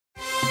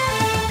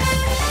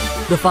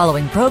The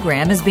following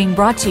program is being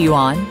brought to you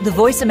on the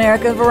Voice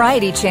America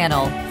Variety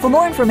Channel. For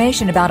more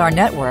information about our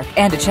network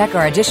and to check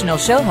our additional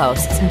show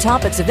hosts and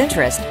topics of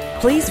interest,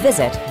 please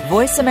visit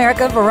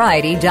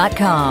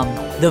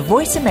voiceamericavariety.com. The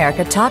Voice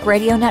America Talk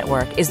Radio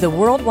Network is the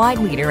worldwide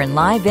leader in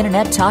live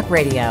Internet talk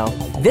radio.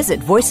 Visit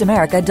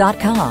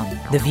voiceamerica.com.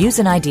 The views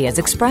and ideas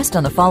expressed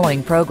on the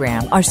following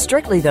program are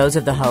strictly those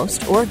of the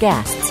host or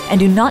guests and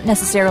do not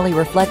necessarily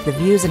reflect the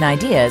views and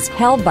ideas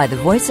held by the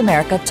Voice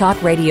America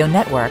Talk Radio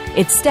Network,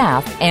 its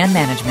staff, and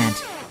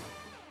management.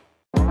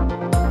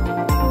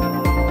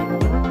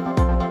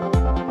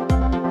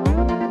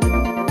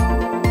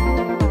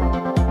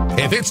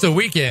 If it's the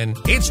weekend,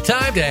 it's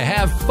time to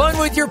have fun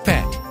with your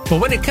pet. But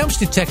when it comes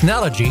to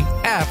technology,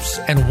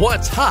 apps, and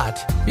what's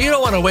hot, you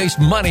don't want to waste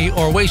money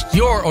or waste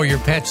your or your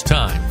pet's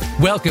time.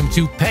 Welcome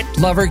to Pet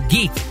Lover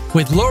Geek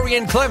with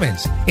Lorianne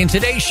Clemens. In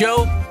today's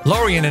show,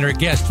 Lorianne and her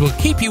guests will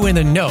keep you in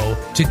the know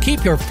to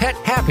keep your pet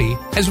happy,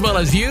 as well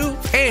as you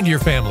and your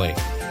family.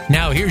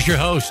 Now here's your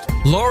host,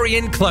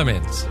 Lorianne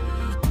Clemens.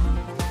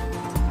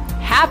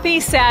 Happy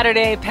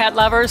Saturday, pet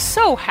lovers.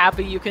 So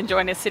happy you can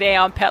join us today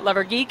on Pet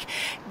Lover Geek.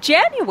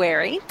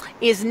 January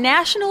is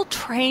National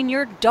Train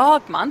Your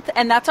Dog Month,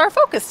 and that's our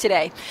focus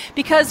today.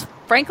 Because,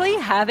 frankly,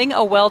 having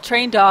a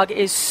well-trained dog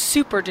is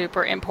super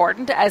duper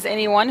important, as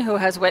anyone who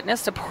has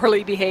witnessed a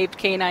poorly behaved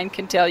canine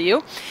can tell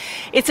you.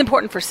 It's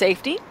important for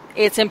safety.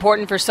 It's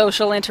important for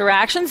social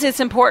interactions. It's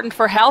important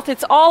for health.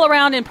 It's all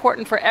around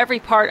important for every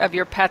part of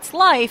your pet's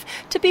life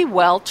to be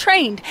well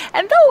trained.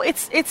 And though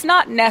it's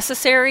not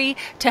necessary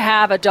to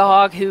have a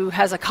dog who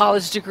has a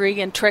college degree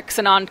in tricks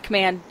and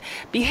on-command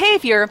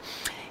behavior,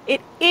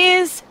 it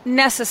is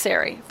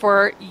necessary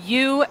for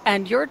you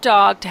and your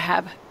dog to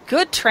have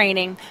good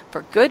training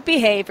for good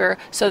behavior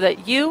so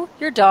that you,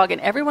 your dog,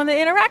 and everyone that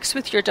interacts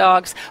with your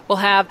dogs will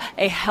have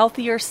a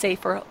healthier,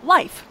 safer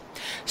life.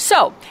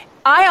 So,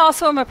 I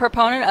also am a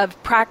proponent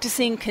of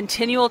practicing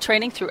continual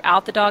training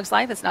throughout the dog's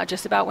life. It's not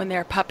just about when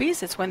they're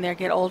puppies, it's when they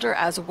get older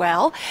as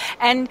well.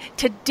 And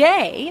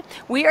today,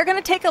 we are going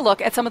to take a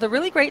look at some of the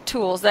really great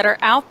tools that are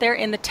out there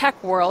in the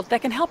tech world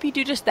that can help you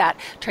do just that.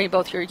 Train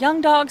both your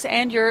young dogs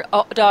and your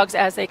dogs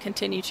as they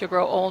continue to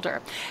grow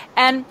older.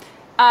 And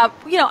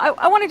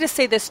I wanted to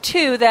say this,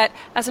 too, that,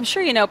 as I'm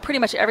sure you know, pretty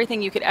much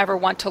everything you could ever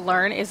want to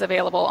learn is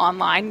available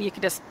online. You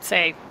can just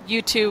say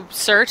YouTube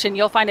search, and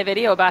you'll find a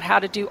video about how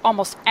to do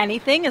almost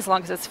anything, as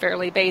long as it's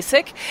fairly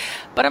basic.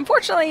 But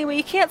unfortunately,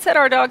 we can't set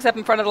our dogs up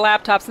in front of the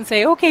laptops and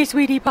say, okay,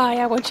 sweetie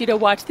pie, I want you to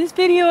watch this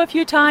video a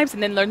few times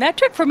and then learn that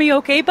trick for me,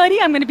 okay, buddy?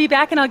 I'm going to be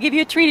back, and I'll give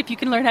you a treat if you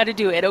can learn how to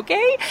do it,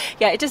 okay?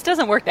 Yeah, it just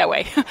doesn't work that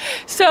way.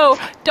 So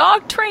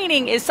dog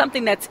training is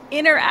something that's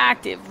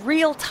interactive,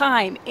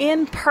 real-time,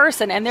 in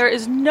person, and there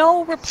is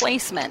no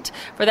replacement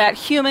for that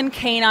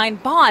human-canine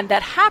bond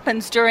that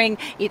happens during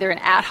either an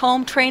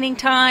at-home training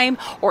time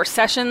or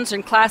sessions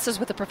and classes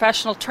with a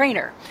professional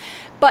trainer.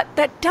 But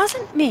that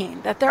doesn't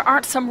mean that there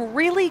aren't some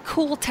really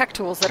cool tech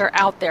tools that are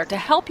out there to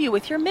help you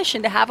with your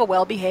mission to have a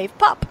well-behaved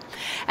pup.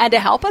 And to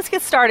help us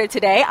get started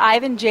today,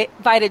 I've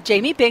invited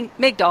Jamie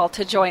Migdal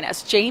to join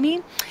us.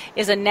 Jamie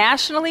is a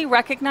nationally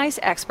recognized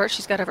expert.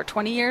 She's got over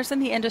 20 years in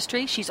the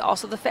industry. She's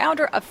also the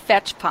founder of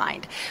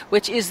FetchFind,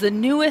 which is the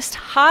newest,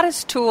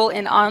 hottest tool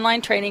in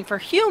online training for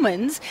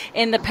humans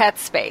in the pet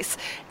space.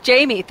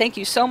 Jamie, thank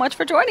you so much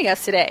for joining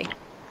us today.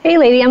 Hey,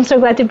 lady, I'm so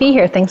glad to be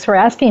here. Thanks for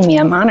asking me.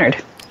 I'm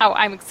honored. Oh,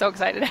 I'm so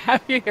excited to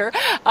have you here.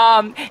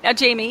 Now,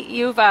 Jamie,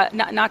 you've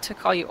not to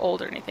call you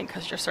old or anything,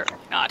 because you're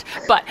certainly not,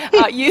 but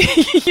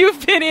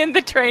you've been in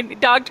the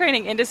dog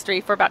training industry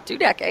for about 2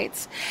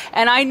 decades,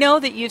 and I know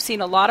that you've seen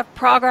a lot of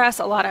progress,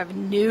 a lot of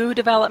new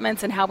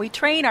developments in how we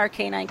train our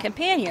canine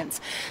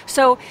companions.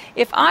 So,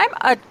 if I'm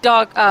a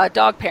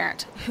dog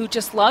parent who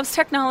just loves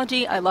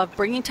technology, I love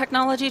bringing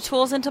technology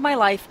tools into my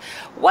life,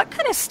 what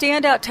kind of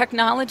standout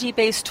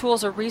technology-based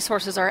tools or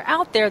resources are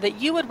out there that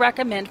you would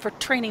recommend for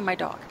training my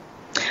dog?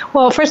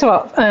 Well, first of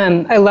all,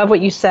 I love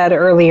what you said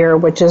earlier,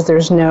 which is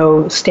there's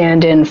no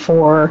stand-in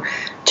for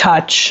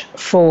touch,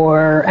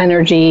 for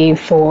energy,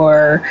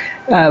 for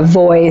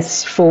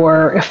voice,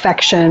 for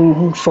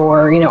affection,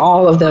 for,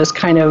 all of those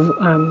kind of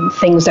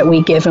things that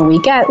we give and we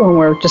get when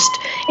we're just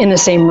in the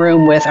same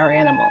room with our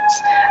animals.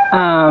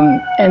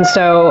 And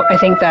so I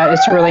think that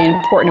it's really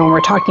important when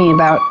we're talking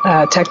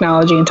about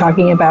technology and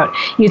talking about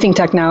using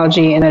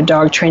technology in a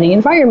dog training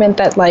environment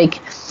that,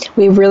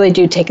 we really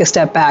do take a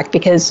step back,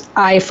 because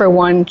I, for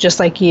one, just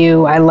like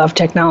you, I love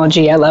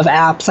technology. I love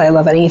apps. I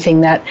love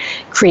anything that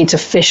creates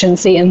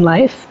efficiency in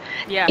life.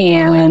 Yeah.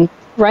 And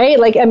right?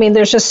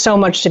 There's just so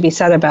much to be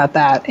said about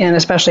that. And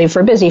especially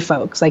for busy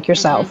folks like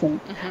yourself and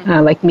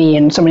like me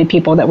and so many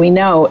people that we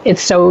know,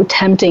 it's so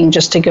tempting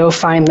just to go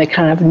find the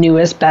kind of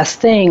newest, best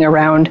thing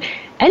around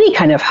any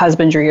kind of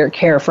husbandry or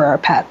care for our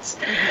pets.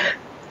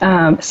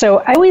 So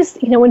I always,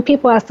 when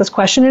people ask this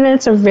question, and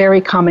it's a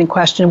very common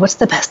question, what's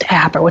the best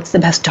app or what's the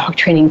best dog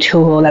training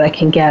tool that I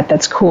can get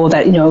that's cool,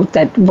 that,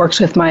 that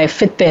works with my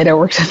Fitbit or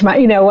works with my,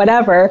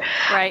 whatever.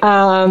 Right.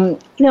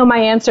 My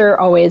answer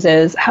always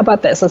is, how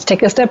about this? Let's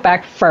take a step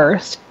back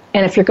first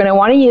And if you're going to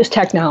want to use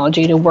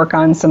technology to work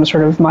on some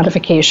sort of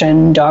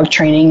modification, dog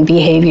training,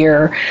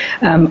 behavior,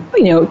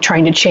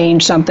 trying to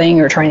change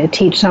something or trying to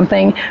teach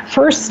something,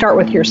 first start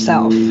with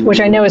yourself, which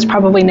I know is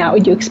probably not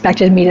what you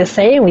expected me to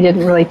say. We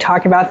didn't really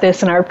talk about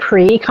this in our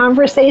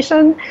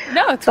pre-conversation.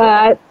 No, it's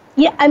but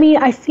yeah, I mean,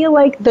 I feel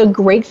like the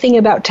great thing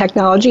about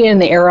technology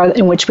and the era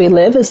in which we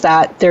live is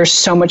that there's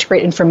so much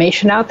great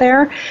information out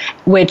there,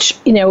 which,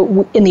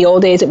 in the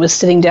old days, it was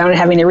sitting down and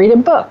having to read a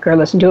book or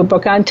listen to a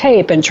book on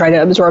tape and try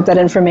to absorb that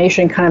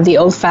information, kind of the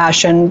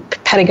old-fashioned,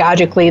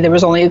 pedagogically, there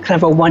was only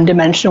kind of a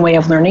one-dimensional way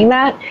of learning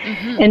that.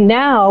 Mm-hmm. And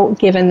now,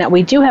 given that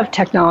we do have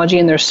technology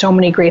and there's so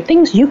many great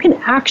things, you can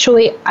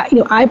actually,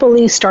 I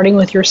believe, starting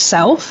with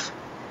yourself,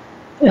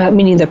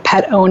 meaning the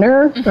pet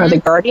owner or the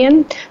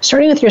guardian,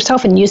 starting with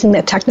yourself and using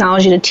that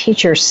technology to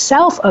teach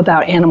yourself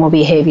about animal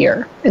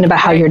behavior and about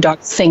how your dog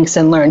thinks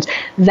and learns.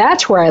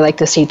 That's where I like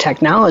to see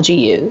technology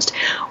used.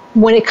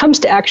 When it comes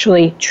to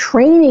actually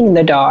training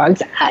the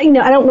dogs, I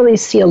don't really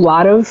see a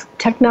lot of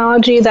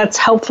technology that's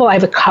helpful. I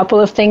have a couple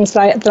of things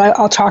that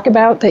I'll talk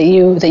about that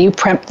you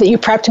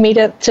prepped me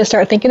to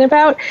start thinking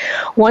about.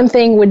 One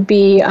thing would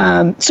be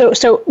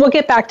so we'll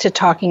get back to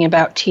talking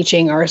about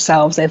teaching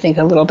ourselves, I think,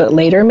 a little bit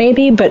later,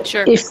 maybe. But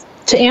sure. If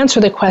to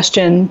answer the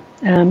question,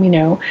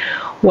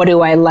 what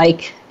do I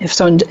like? If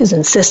someone is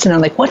insistent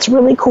on what's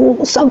really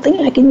cool,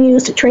 something I can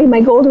use to train my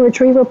golden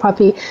retriever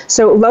puppy.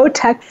 So low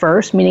tech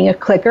first, meaning a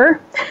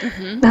clicker.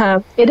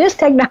 Mm-hmm. It is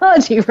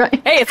technology,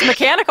 right? Hey, it's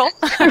mechanical.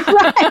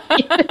 Right,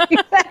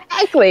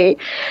 exactly.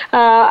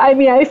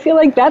 I feel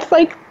like that's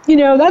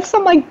that's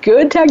some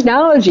good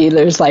technology.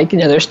 There's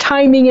there's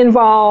timing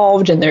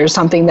involved, and there's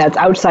something that's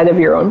outside of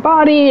your own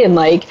body, and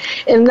like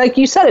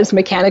you said, it's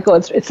mechanical.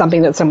 It's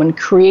something that someone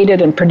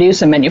created and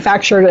produced and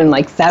manufactured, and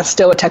that's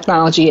still what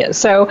technology is.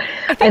 So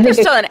I think there's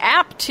still an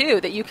app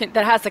too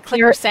that has a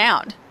clicker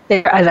sound.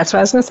 That's what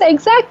I was going to say.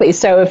 Exactly.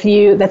 So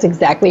that's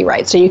exactly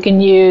right. So you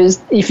can use,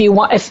 if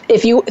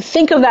you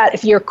think of that,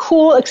 if you're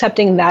cool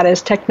accepting that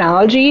as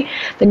technology,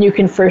 then you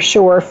can for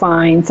sure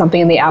find something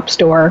in the App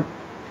Store,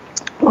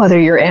 whether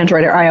you're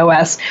Android or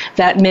iOS,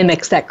 that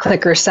mimics that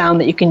clicker sound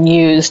that you can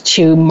use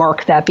to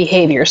mark that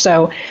behavior.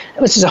 So,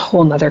 which is a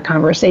whole nother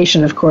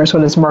conversation, of course.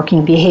 What does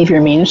marking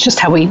behavior mean? It's just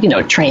how we,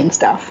 train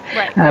stuff.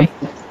 Right.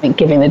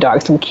 Giving the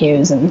dog some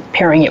cues and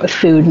pairing it with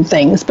food and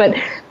things. But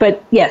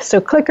yes, so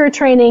clicker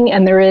training,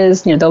 and there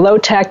is, the low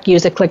tech,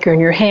 use a clicker in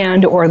your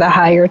hand, or the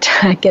higher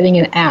tech, getting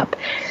an app.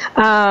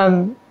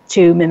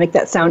 To mimic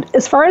that sound.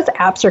 As far as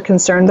apps are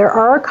concerned, there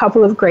are a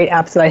couple of great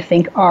apps that I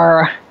think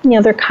are,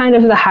 they're kind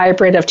of the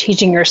hybrid of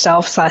teaching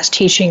yourself /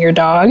 teaching your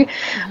dog,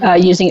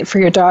 using it for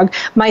your dog.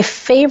 My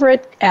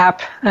favorite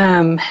app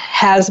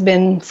has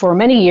been for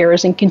many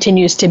years and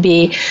continues to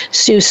be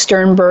Sue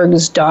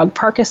Sternberg's Dog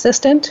Park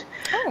Assistant.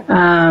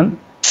 Oh.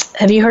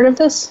 Have you heard of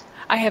this?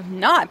 I have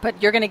not,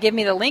 but you're going to give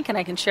me the link and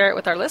I can share it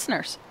with our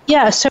listeners.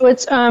 Yeah, so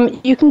it's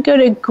you can go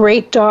to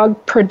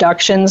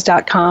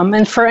greatdogproductions.com.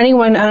 And for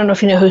anyone, I don't know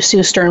if you know who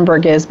Sue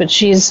Sternberg is, but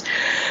she's,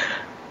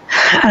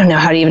 I don't know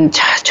how to even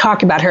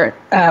talk about her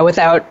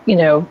without,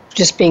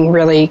 just being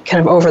really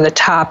kind of over the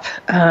top,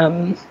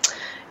 kind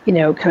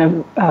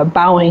of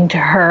bowing to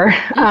her.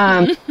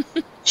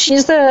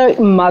 She's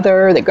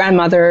the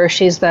grandmother.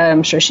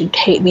 I'm sure she'd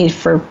hate me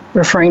for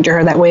referring to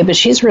her that way, but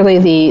she's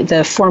really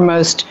the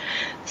foremost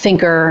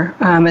thinker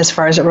as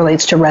far as it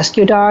relates to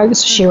rescue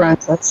dogs. She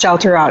runs a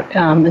shelter out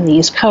in the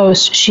East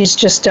Coast. She's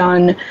just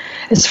done,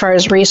 as far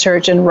as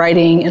research and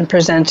writing and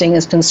presenting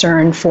is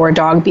concerned, for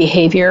dog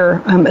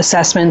behavior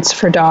assessments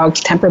for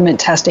dogs, temperament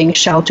testing,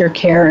 shelter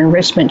care,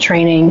 enrichment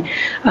training,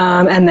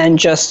 and then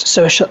just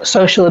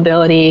social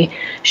ability.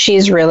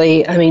 She's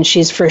really,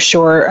 she's for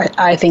sure,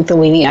 I think, the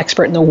leading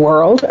expert in the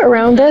world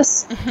around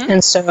this. Mm-hmm.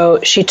 And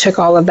so she took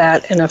all of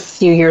that and a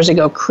few years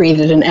ago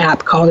created an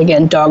app called,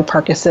 again, Dog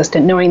Park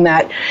Assistant, knowing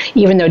that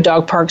even though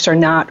dog parks are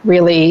not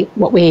really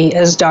what we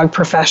as dog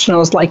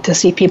professionals like to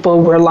see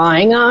people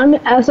relying on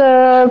as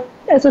a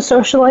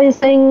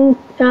socializing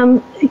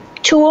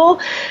tool,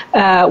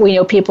 we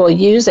know people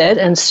use it,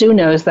 and Sue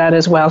knows that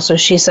as well. So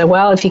she said,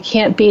 well, if you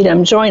can't beat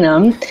them, join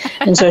them.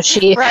 And so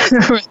she,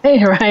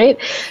 right?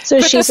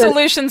 So put the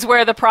solutions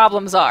where the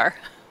problems are.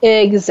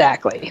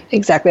 Exactly.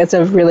 That's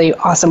a really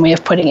awesome way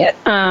of putting it.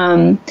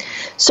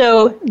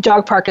 So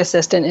Dog Park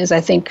Assistant is, I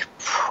think,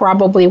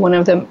 probably one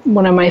of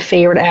my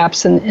favorite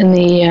apps in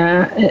the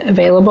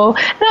available.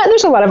 And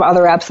there's a lot of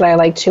other apps that I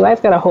like too.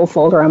 I've got a whole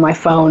folder on my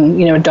phone,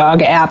 dog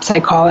apps I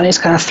call it, and I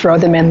just kind of throw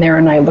them in there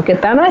and I look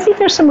at them. And I think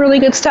there's some really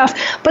good stuff.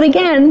 But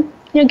again,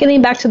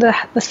 getting back to the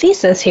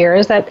thesis here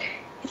is that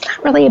it's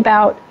not really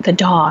about the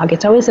dog.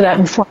 It's always about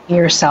informing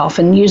yourself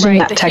and using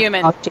that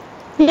technology.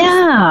 Human.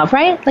 Yeah,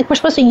 right? We're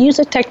supposed to use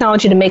the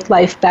technology to make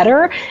life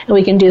better, and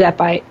we can do that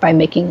by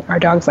making our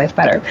dog's life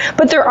better.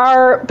 But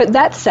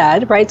that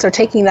said, right, so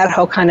taking that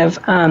whole kind of,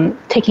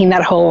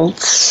 that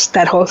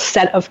whole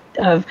set of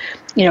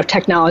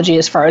technology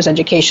as far as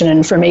education and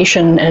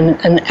information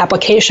and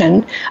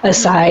application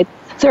aside,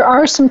 There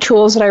are some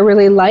tools that I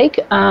really like.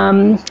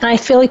 I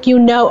feel like you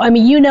know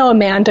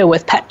Amanda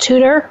with Pet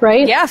Tutor,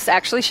 right? Yes,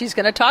 actually, she's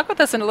going to talk with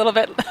us in a little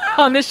bit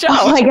on the show.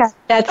 Oh my God,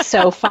 that's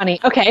so funny.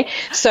 Okay,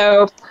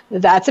 so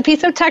that's a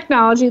piece of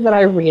technology that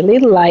I really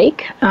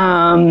like.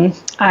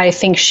 I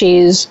think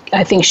she's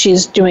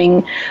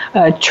doing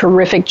a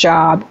terrific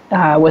job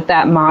with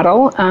that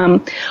model.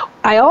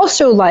 I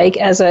also like,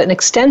 as an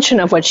extension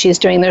of what she's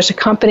doing, there's a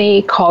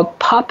company called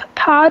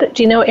PupPod.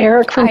 Do you know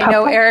Eric from PupPod? I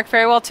know Eric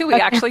very well, too. We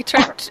actually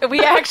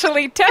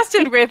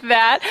tested with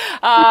that.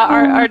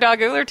 Our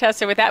dog Uller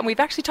tested with that, and we've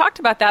actually talked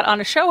about that on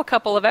a show a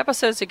couple of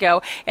episodes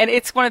ago, and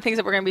it's one of the things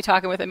that we're going to be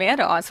talking with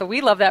Amanda on, so we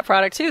love that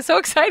product, too. So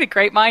excited.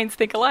 Great minds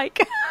think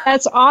alike.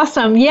 That's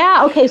awesome.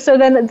 Yeah, okay, so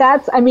then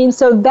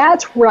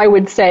that's where I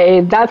would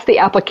say that's the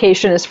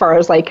application as far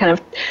as like kind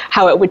of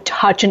how it would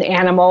touch an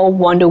animal,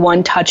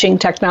 one-to-one touching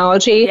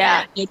technology. Yeah.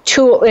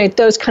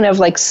 Those kind of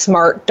like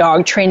smart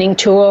dog training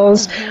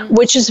tools,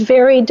 which is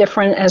very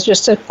different, as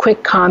just a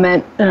quick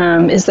comment,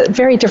 is that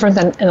very different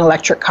than an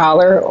electric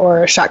collar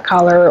or a shock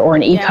collar or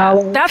an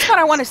e-collar. That's what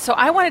I wanted. So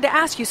I wanted to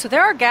ask you, so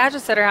there are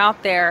gadgets that are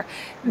out there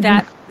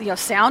that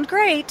sound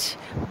great,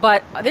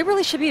 but they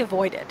really should be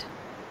avoided.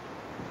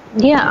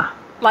 Yeah.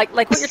 Like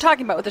what you're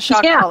talking about with the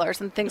shock collars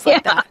and things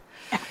like that.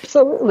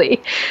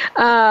 Absolutely.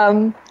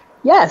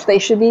 Yes, they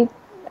should be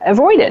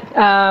avoided.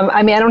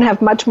 I don't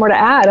have much more to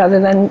add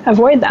other than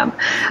avoid them.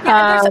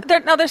 Yeah,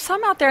 there's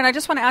some out there, and I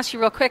just want to ask you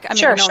real quick.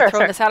 Sure.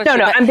 This out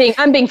at you,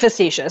 I'm being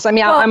facetious. I'm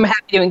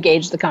happy to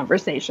engage the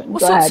conversation.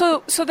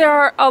 So there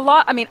are a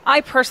lot.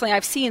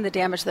 I've seen the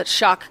damage that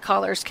shock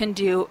collars can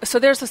do. So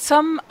there's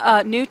some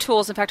new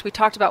tools. In fact, we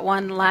talked about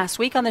one last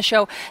week on the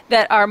show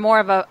that are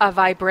more of a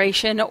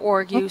vibration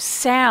or use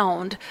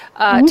sound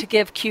to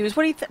give cues.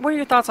 What are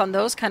your thoughts on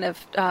those kind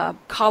of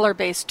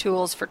collar-based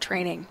tools for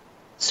training?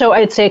 So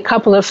I'd say a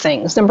couple of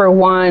things. Number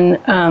one,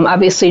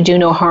 obviously, do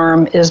no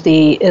harm is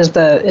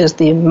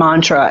the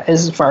mantra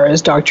as far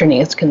as dog training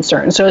is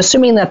concerned. So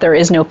assuming that there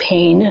is no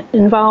pain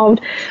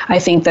involved, I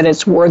think that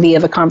it's worthy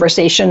of a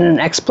conversation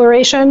and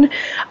exploration.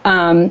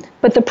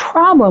 But the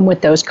problem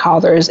with those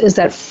collars is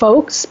that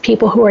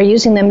people who are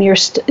using them,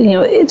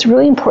 it's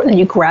really important that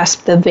you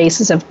grasp the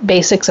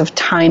basics of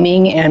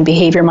timing and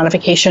behavior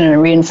modification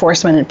and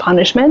reinforcement and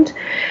punishment.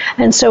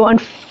 And so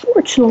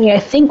unfortunately, I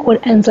think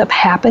what ends up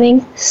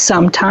happening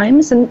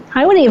sometimes, and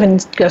I would even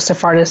go so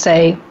far to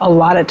say a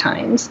lot of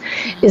times,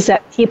 is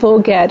that people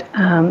get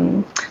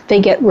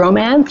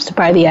romanced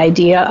by the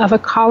idea of a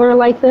collar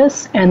like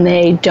this, and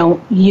they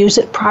don't use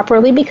it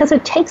properly because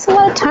it takes a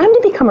lot of time to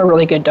become a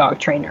really good dog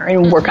trainer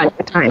and work on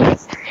your timing.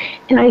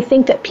 And I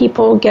think that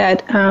people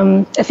get,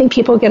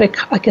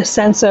 a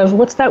sense of,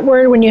 what's that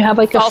word when you have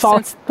like a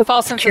false sense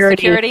of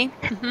security?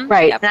 Mm-hmm.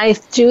 Right. Yep. And I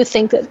do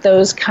think that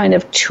those kind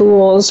of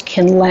tools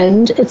can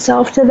lend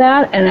itself to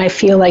that, and I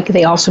feel like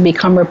they also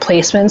become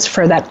replacements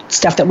for that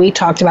stuff that we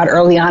talked about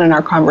early on in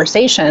our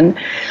conversation,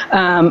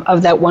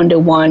 of that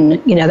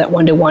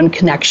one-to-one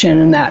connection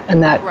and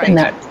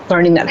that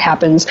learning that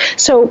happens.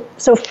 So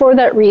for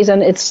that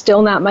reason, it's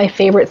still not my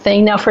favorite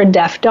thing. Now, for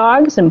deaf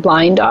dogs and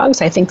blind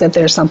dogs, I think that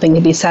there's something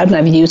to be said, and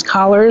I've used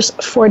collars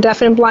for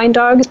deaf and blind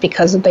dogs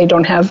because they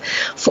don't have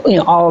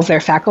all of their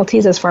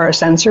faculties as far as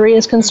sensory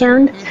is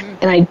concerned. Mm-hmm.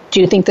 And I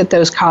do think that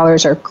those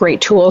collars are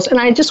great tools. And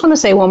I just want to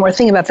say one more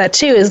thing about that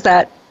too, is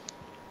that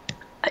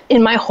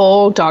in my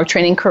whole dog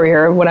training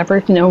career,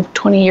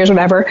 20 years,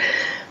 whatever,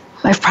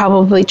 I've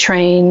probably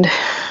trained,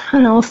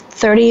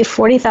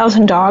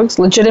 40,000 dogs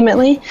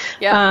legitimately.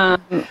 Yeah.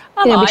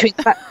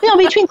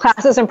 Between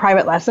classes and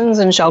private lessons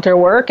and shelter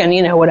work and,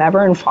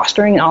 whatever, and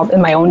fostering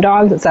and my own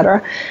dogs,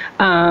 etc.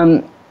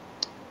 And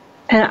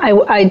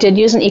I did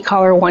use an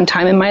e-collar one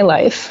time in my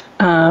life.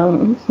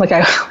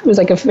 It was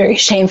like a very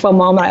shameful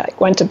moment. I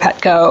went to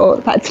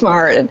Petco,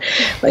 PetSmart, and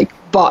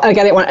I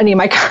didn't want any of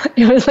my.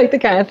 It was like the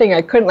kind of thing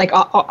I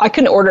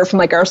couldn't order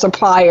from our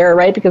supplier,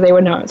 right? Because they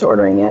wouldn't know I was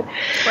ordering it.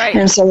 Right.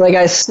 And so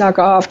I snuck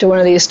off to one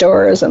of these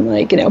stores and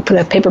put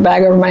a paper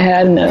bag over my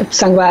head and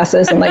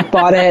sunglasses and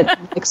bought it.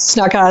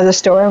 Snuck out of the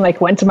store and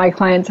went to my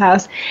client's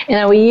house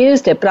and we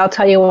used it. But I'll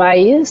tell you why I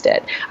used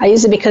it. I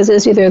used it because it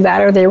was either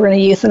that or they were going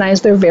to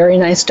euthanize their very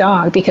nice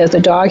dog because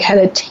the dog had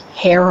a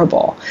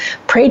terrible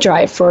prey drive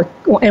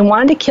and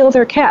wanted to kill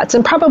their cats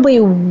and probably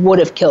would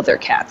have killed their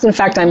cats. In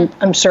fact,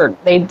 I'm certain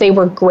they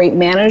were great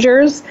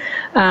managers,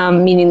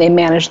 meaning they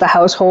managed the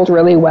household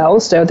really well.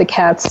 So the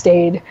cats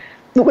stayed,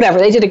 whatever,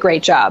 they did a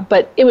great job,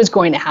 but it was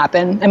going to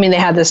happen. They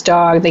had this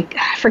dog. I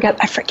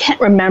can't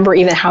remember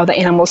even how the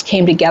animals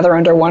came together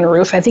under one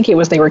roof. I think it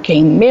was they were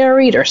getting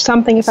married or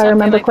something, if I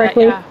remember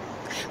correctly. That,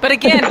 yeah. But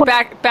again,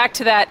 back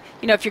to that,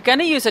 if you're going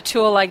to use a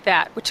tool like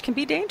that, which can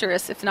be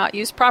dangerous if not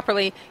used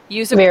properly,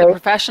 use it with a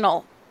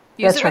professional.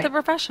 With a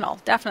professional,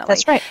 definitely.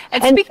 That's right.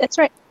 That's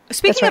right.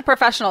 Speaking of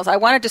professionals, I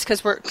want to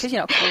because we're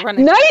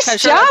running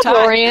nice job,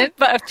 Lorian.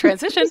 But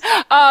transition.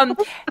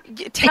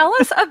 Tell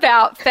us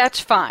about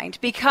Fetch Find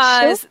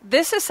because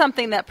this is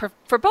something that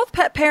for both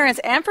pet parents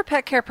and for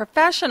pet care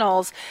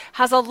professionals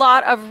has a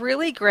lot of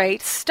really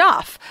great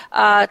stuff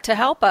to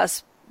help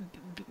us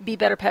be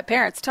better pet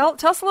parents. Tell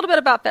us a little bit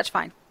about Fetch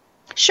Find.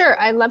 Sure,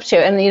 I'd love to.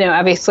 And,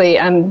 obviously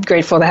I'm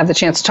grateful to have the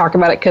chance to talk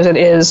about it because it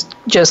is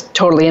just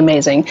totally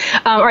amazing.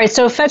 All right,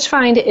 so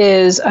FetchFind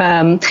is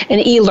an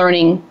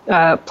e-learning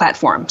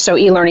platform. So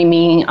e-learning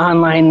meaning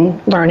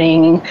online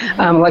learning,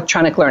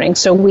 electronic learning.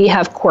 So we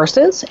have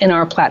courses in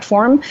our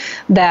platform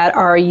that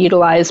are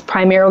utilized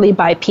primarily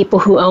by people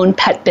who own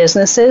pet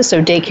businesses,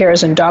 so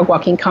daycares and dog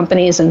walking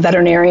companies and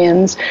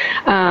veterinarians.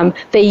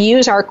 They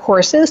use our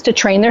courses to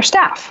train their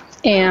staff.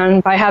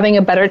 And by having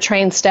a better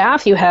trained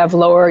staff, you have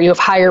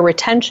higher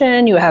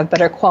retention, you have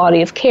better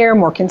quality of care,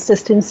 more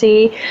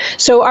consistency.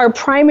 So our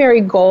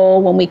primary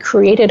goal when we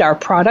created our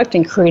product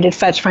and created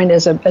FetchFind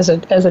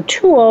as a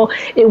tool,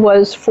 it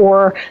was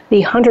for the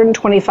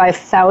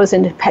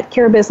 125,000 pet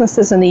care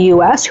businesses in the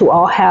U.S. who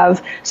all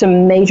have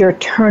some major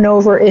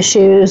turnover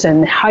issues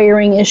and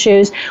hiring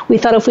issues. We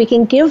thought if we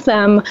can give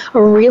them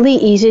a really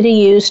easy to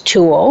use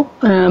tool,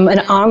 an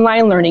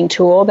online learning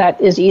tool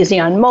that is easy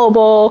on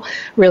mobile,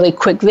 really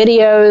quick videos,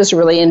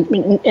 really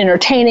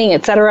entertaining,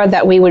 et cetera,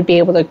 that we would be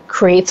able to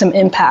create some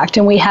impact,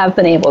 and we have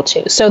been able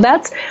to. So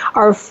that's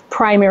our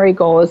primary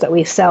goal, is that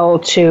we sell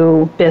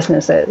to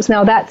businesses.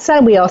 Now, that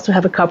said, we also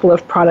have a couple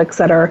of products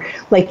that are,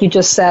 like you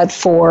just said,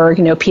 for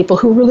people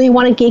who really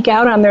want to geek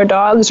out on their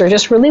dogs or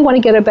just really want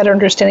to get a better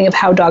understanding of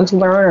how dogs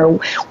learn or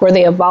where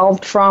they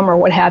evolved from or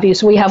what have you.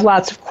 So we have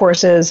lots of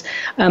courses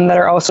that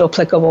are also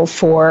applicable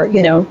for,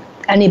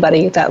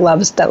 anybody that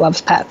loves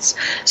pets.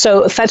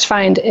 So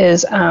FetchFind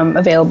is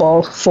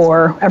available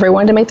for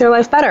everyone to make their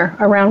life better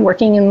around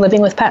working and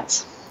living with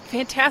pets.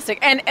 Fantastic.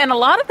 And a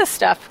lot of the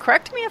stuff,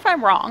 correct me if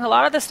I'm wrong, a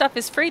lot of the stuff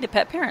is free to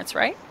pet parents,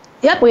 right?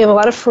 Yep, we have a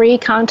lot of free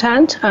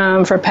content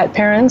for pet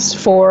parents.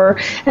 For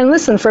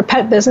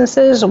pet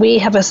businesses, we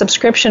have a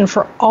subscription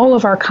for all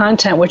of our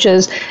content, which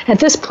is at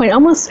this point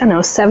almost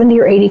 70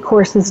 or 80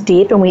 courses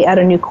deep, and we add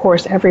a new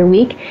course every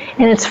week.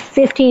 And it's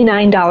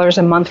 $59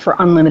 a month for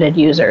unlimited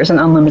users and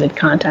unlimited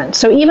content.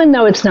 So even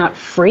though it's not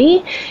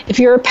free, if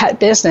you're a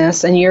pet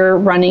business and you're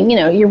running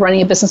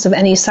a business of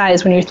any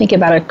size, when you think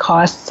about it,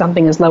 costs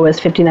something as low as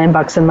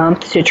 $59 a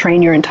month to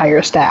train your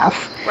entire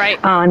staff,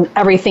 right, on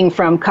everything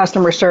from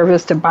customer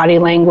service to body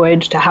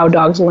language to how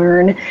dogs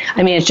learn.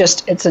 I mean,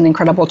 it's an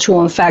incredible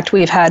tool. In fact,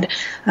 we've had,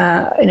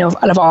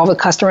 out of all the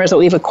customers that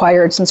we've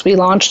acquired since we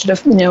launched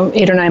it,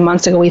 8 or 9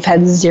 months ago, we've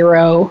had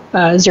zero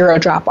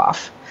drop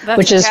off. That's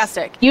which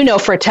fantastic.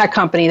 is, for a tech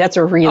company, that's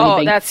a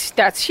really big.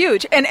 That's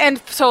huge.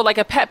 And so like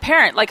a pet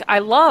parent, I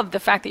love the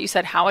fact that you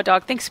said how a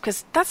dog thinks,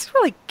 because that's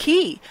really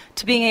key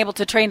to being able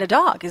to train a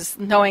dog, is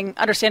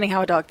understanding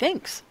how a dog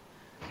thinks.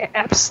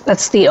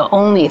 That's the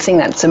only thing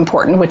that's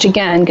important, which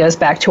again goes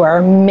back to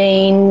our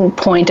main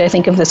point, I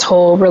think, of this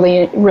whole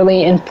really,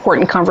 really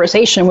important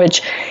conversation,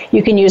 which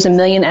you can use a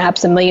million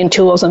apps, a million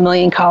tools, a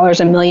million collars,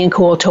 a million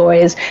cool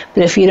toys.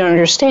 But if you don't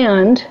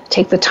understand,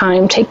 take the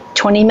time, take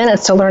 20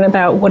 minutes to learn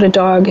about what a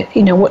dog,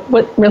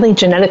 what really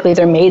genetically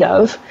they're made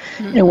of,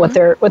 mm-hmm. and what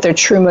their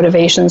true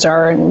motivations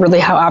are, and really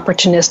how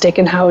opportunistic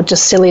and how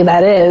just silly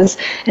that is,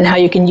 and how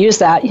you can use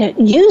that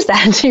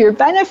to your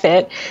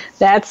benefit.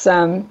 That's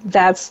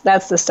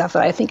the stuff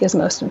that I think is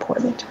most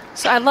important.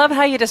 So I love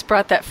how you just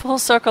brought that full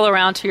circle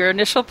around to your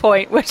initial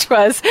point, which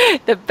was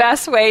the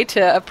best way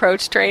to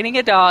approach training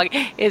a dog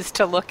is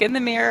to look in the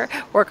mirror,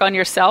 work on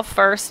yourself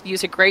first,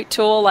 use a great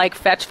tool like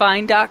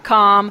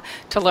FetchFind.com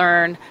to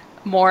learn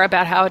more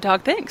about how a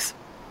dog thinks.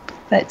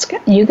 That's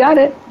good. You got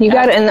it.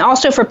 And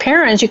also for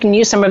parents, you can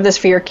use some of this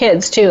for your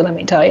kids too, let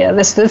me tell you.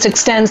 This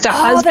extends to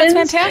husbands.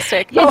 That's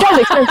fantastic. It does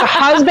extend to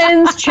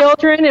husbands,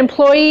 children,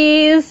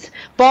 employees,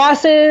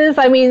 bosses.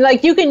 I mean,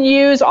 you can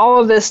use all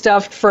of this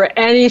stuff for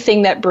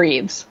anything that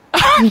breathes.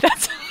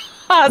 That's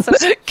awesome.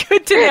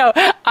 Good to know.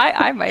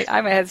 I might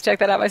have to check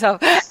that out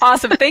myself.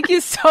 Awesome. Thank you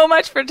so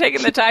much for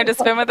taking the time to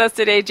spend with us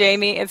today,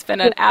 Jamie. It's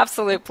been an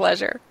absolute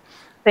pleasure.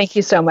 Thank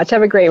you so much.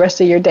 Have a great rest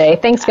of your day.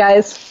 Thanks,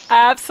 guys.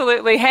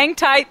 Absolutely. Hang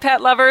tight,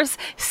 pet lovers.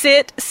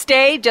 Sit,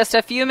 stay. Just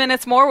a few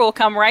minutes more. We'll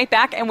come right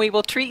back, and we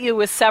will treat you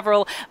with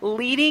several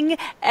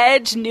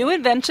leading-edge new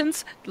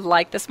inventions,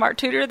 like the Smart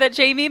Tutor that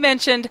Jamie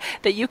mentioned,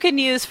 that you can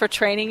use for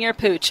training your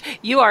pooch.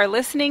 You are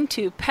listening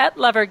to Pet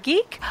Lover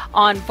Geek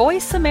on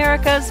Voice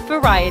America's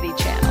Variety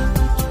Channel.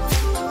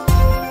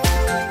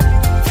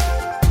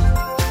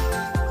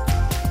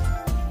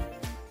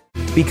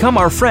 Become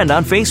our friend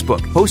on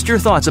Facebook. Post your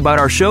thoughts about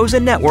our shows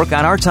and network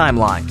on our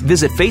timeline.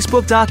 Visit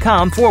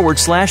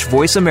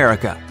Facebook.com/Voice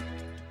America.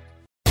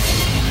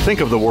 Think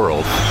of the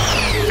world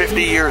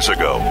 50 years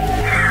ago.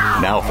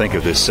 Now think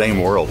of this same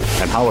world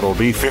and how it'll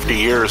be 50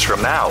 years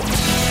from now.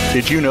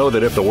 Did you know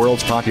that if the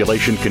world's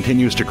population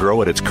continues to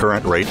grow at its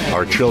current rate,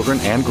 our children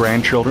and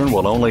grandchildren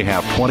will only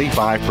have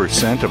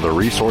 25% of the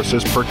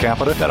resources per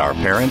capita that our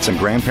parents and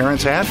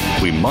grandparents had?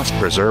 We must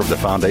preserve the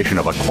foundation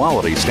of a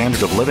quality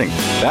standard of living.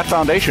 That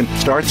foundation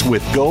starts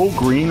with Go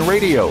Green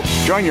Radio.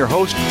 Join your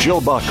host,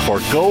 Jill Buck, for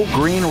Go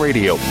Green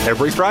Radio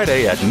every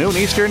Friday at noon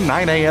Eastern,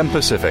 9 a.m.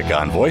 Pacific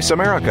on Voice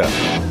America.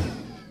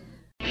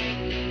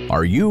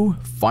 Are you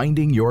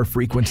finding your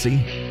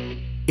frequency?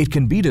 It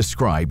can be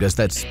described as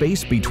that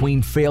space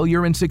between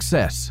failure and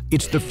success.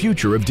 It's the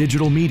future of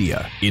digital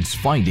media. It's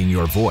finding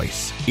your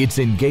voice. It's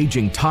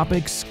engaging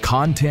topics,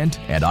 content,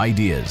 and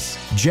ideas.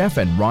 Jeff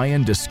and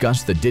Ryan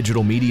discuss the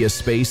digital media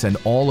space and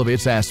all of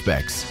its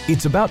aspects.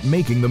 It's about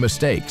making the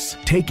mistakes,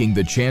 taking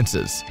the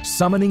chances,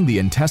 summoning the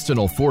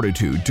intestinal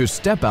fortitude to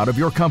step out of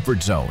your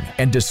comfort zone,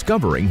 and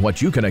discovering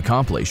what you can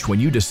accomplish when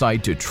you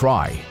decide to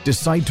try,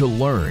 decide to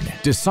learn,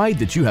 decide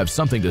that you have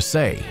something to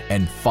say,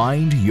 and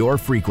find your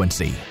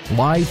frequency.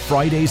 Live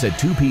Fridays at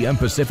 2 p.m.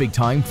 Pacific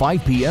Time,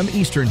 5 p.m.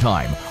 Eastern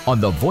Time on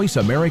the Voice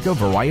America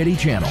Variety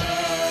Channel.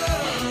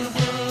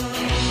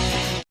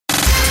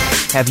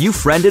 Have you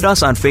friended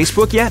us on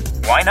Facebook yet?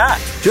 Why not?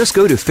 Just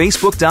go to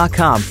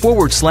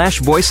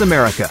facebook.com/Voice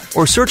America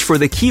or search for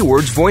the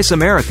keywords Voice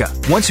America.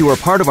 Once you are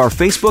part of our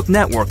Facebook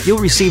network, you'll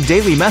receive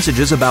daily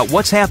messages about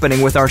what's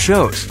happening with our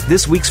shows,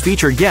 this week's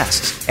featured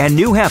guests, and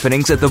new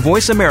happenings at the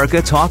Voice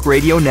America Talk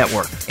Radio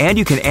Network. And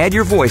you can add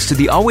your voice to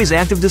the always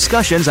active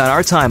discussions on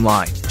our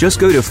timeline. Just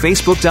go to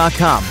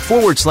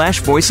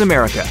facebook.com/Voice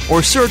America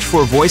or search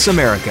for Voice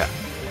America.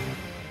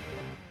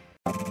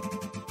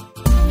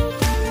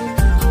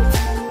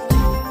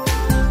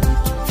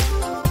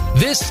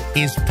 This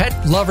is Pet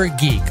Lover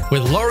Geek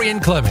with Lorian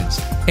Clemens.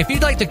 If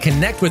you'd like to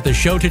connect with the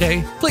show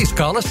today, please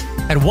call us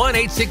at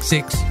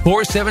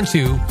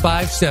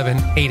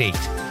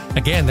 1-866-472-5788.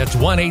 Again, that's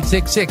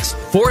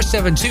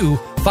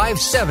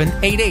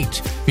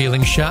 1-866-472-5788.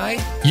 Feeling shy?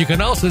 You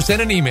can also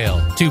send an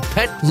email to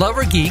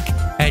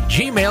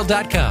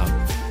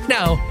petlovergeek@gmail.com.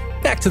 Now,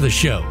 back to the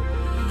show.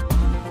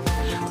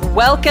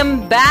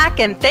 Welcome back,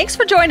 and thanks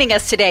for joining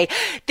us today.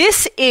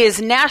 This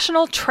is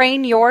National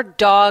Train Your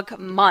Dog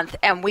Month,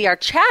 and we are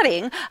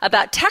chatting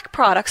about tech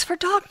products for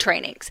dog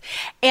trainings.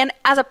 And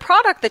as a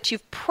product that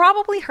you've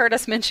probably heard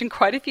us mention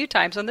quite a few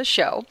times on the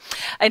show,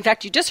 in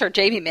fact, you just heard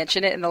Jamie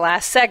mention it in the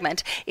last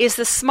segment, is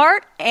the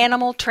Smart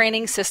Animal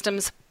Training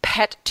Systems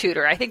Pet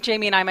Tutor. I think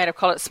Jamie and I might have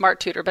called it Smart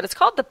Tutor, but it's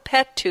called the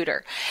Pet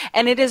Tutor.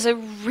 And it is a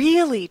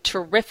really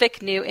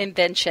terrific new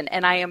invention.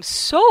 And I am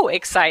so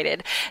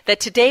excited that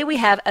today we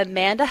have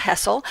Amanda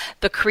Hessel,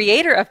 the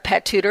creator of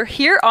Pet Tutor,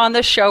 here on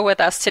the show with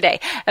us today.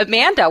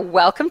 Amanda,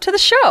 welcome to the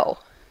show.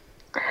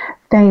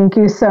 Thank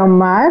you so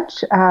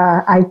much.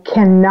 I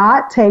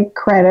cannot take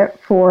credit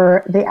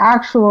for the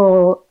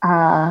actual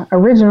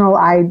original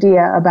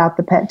idea about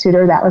the Pet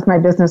Tutor. That was my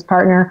business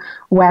partner,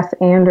 Wes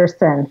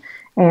Anderson.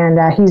 And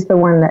he's the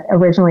one that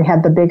originally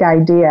had the big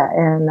idea,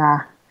 and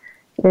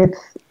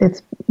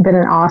it's been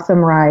an awesome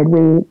ride.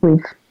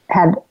 We've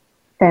had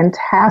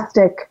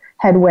fantastic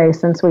headway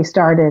since we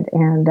started,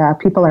 and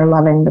people are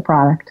loving the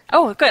product.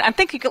 Oh, good.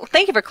 Thank you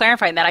for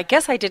clarifying that. I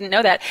guess I didn't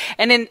know that,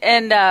 and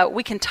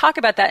we can talk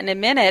about that in a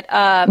minute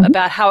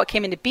about how it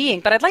came into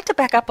being. But I'd like to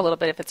back up a little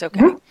bit, if it's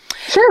okay.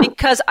 Sure.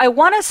 Because I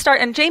want to start,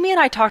 and Jamie and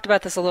I talked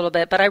about this a little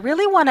bit, but I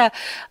really want to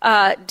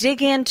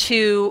dig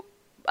into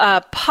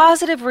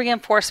positive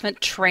reinforcement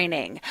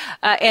training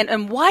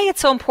and why it's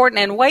so important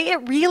and why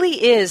it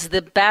really is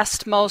the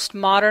best, most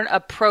modern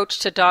approach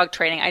to dog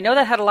training. I know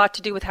that had a lot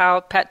to do with how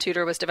Pet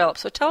Tutor was developed.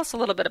 So tell us a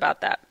little bit about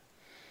that.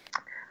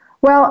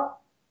 Well,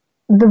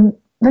 the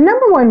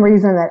number one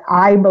reason that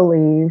I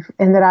believe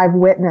and that I've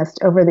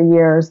witnessed over the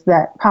years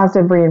that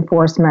positive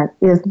reinforcement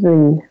is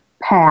the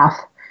path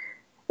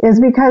is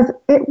because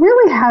it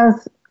really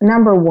has,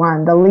 number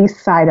one, the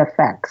least side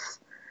effects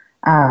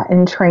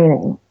in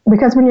training.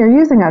 Because when you're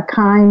using a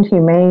kind,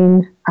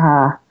 humane,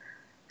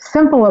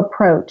 simple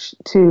approach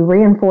to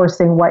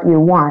reinforcing what you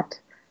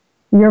want,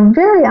 you're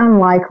very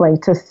unlikely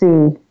to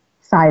see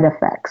side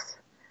effects.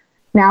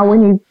 Now,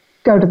 when you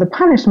go to the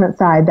punishment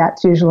side,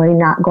 that's usually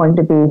not going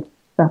to be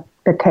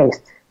the case.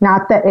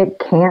 Not that it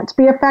can't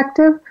be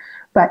effective,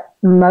 but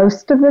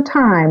most of the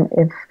time,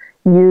 if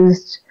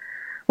used,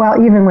 well,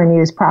 even when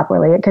used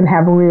properly, it can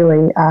have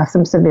really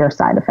some severe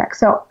side effects.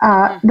 So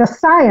the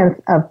science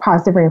of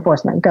positive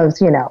reinforcement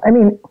goes,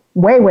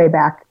 way, way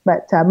back,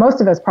 but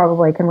most of us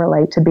probably can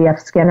relate to B.F.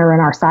 Skinner in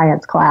our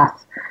science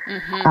class.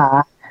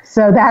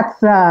 So that's,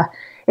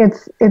 it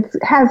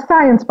has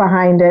science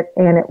behind it,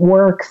 and it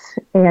works,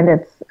 and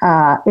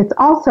it's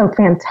also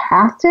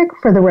fantastic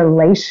for the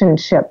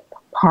relationship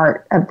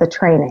part of the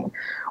training,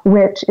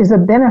 which is a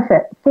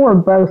benefit for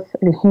both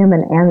the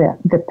human and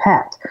the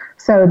pet.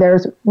 So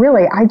there's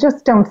really, I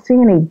just don't see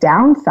any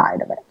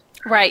downside of it.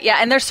 Right, yeah,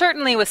 and there's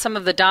certainly with some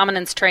of the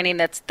dominance training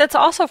that's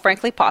also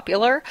frankly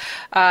popular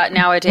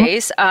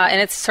nowadays,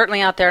 and it's certainly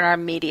out there in our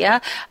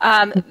media.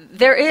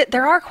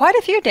 There are quite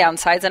a few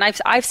downsides, and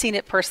I've seen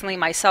it personally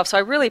myself. So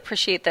I really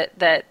appreciate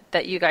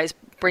that you guys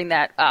bring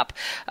that up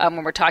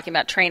when we're talking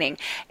about training.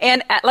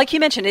 And like you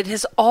mentioned, it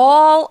is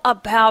all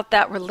about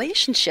that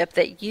relationship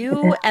that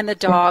you and the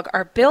dog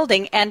are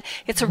building. And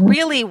it's a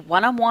really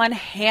one-on-one,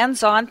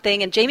 hands-on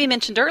thing. And Jamie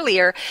mentioned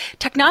earlier,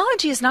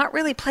 technology has not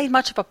really played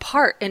much of a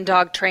part in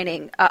dog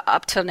training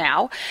up till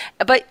now.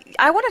 But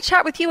I want to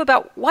chat with you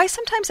about why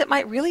sometimes it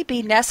might really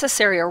be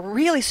necessary or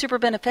really super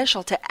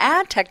beneficial to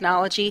add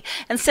technology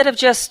instead of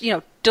just,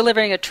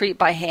 delivering a treat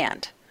by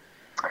hand.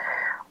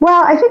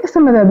 Well, I think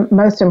some of the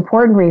most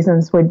important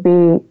reasons would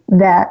be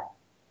that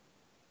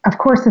of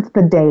course, it's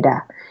the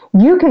data.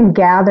 You can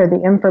gather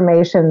the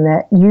information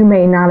that you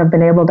may not have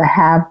been able to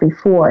have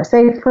before.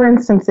 Say, for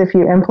instance, if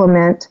you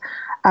implement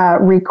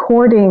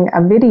recording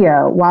a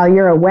video while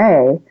you're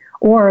away,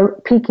 or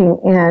peeking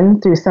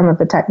in through some of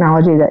the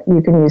technology that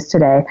you can use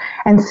today,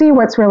 and see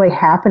what's really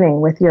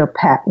happening with your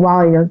pet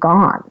while you're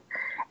gone.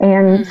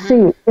 And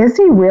see, is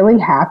he really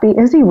happy?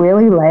 Is he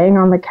really laying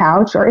on the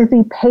couch? Or is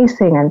he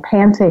pacing and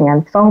panting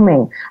and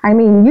foaming? I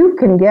mean, you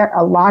can get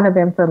a lot of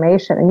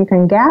information and you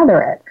can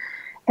gather it.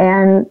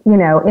 And, you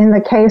know, in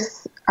the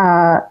case,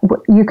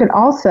 you could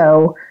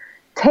also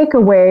take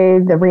away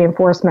the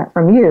reinforcement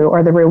from you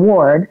or the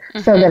reward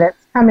so that it's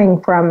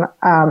coming from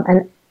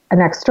an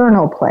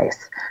external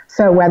place.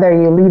 So whether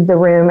you leave the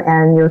room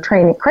and you're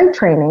crate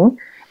training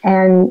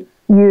and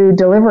you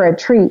deliver a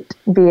treat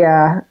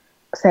via,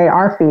 say,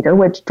 our feeder,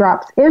 which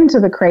drops into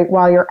the crate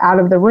while you're out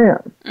of the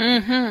room.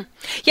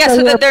 Yeah,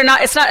 so that they're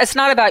not. It's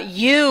not about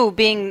you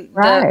being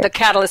the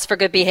catalyst for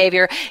good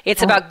behavior.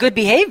 It's about good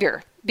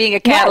behavior being a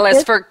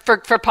catalyst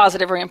for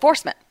positive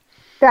reinforcement.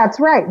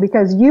 That's right,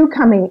 because you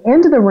coming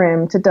into the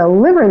room to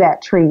deliver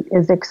that treat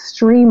is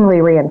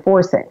extremely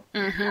reinforcing.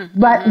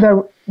 But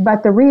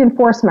the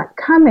reinforcement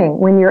coming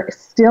when you're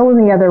still in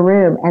the other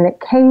room, and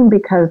it came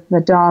because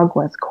the dog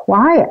was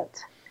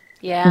quiet.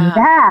 Yeah,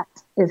 that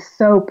is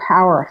so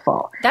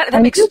powerful. That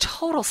makes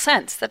total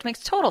sense. That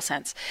makes total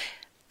sense.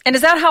 And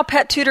is that how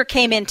Pet Tutor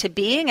came into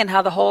being, and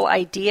how the whole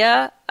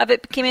idea of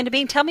it came into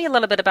being? Tell me a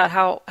little bit about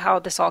how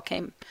this all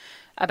came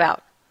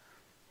about.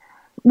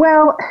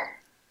 Well,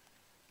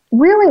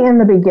 really in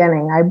the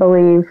beginning, I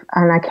believe,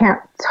 and I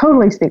can't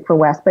totally speak for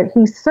Wes, but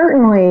he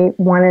certainly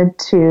wanted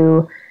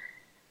to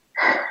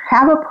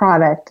have a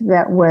product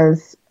that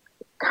was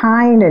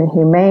kind and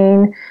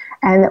humane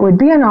and that would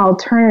be an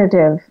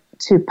alternative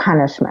to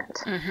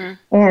punishment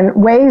in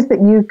ways that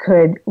you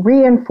could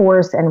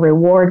reinforce and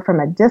reward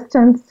from a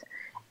distance.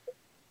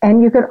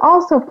 And you could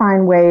also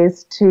find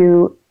ways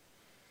to,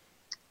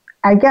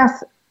 I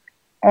guess,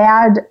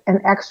 add an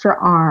extra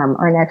arm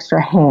or an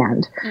extra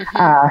hand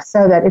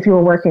so that if you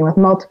were working with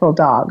multiple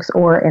dogs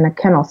or in a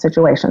kennel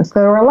situation. So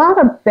there were a lot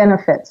of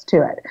benefits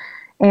to it.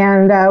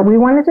 And we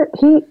wanted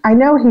to, I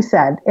know he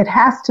said, it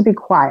has to be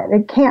quiet.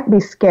 It can't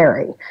be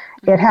scary.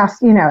 It has,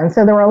 and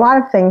so there were a lot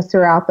of things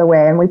throughout the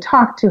way. And we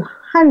talked to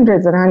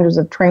hundreds and hundreds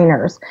of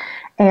trainers.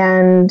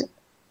 And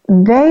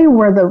they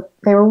were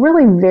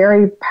really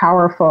very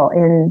powerful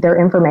in their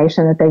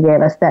information that they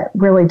gave us that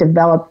really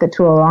developed the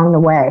tool along the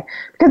way.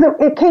 Because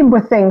it came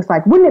with things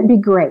like, wouldn't it be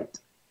great?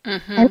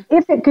 And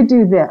if it could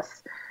do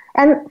this?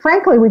 And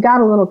frankly, we got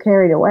a little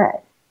carried away.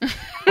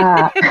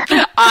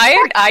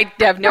 I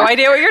have no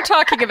idea what you're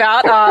talking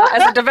about.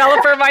 As a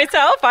developer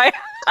myself,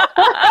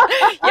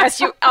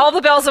 yes, all the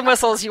bells and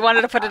whistles, you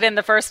wanted to put it in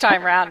the first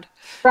time round.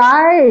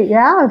 Right,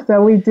 yeah,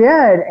 so we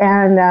did.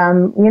 And,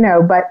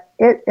 but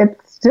it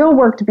still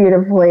worked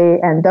beautifully.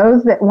 And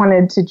those that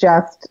wanted to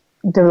just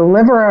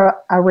deliver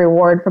a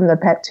reward from the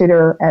Pet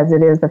Tutor, as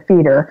it is the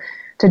feeder,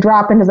 to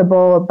drop into the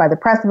bowl by the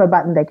press of a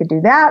button, they could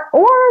do that,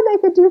 or they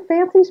could do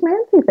fancy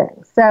schmancy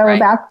things. So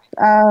that's,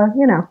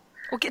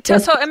 Okay,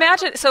 so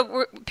imagine,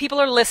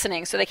 people are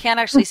listening, so they can't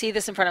actually see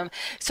this in front of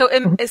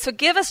them. So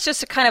give us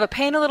just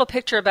paint a little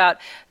picture about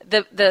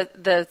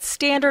the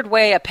standard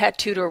way a Pet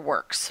Tutor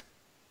works.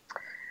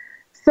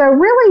 So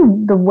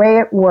really the way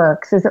it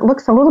works is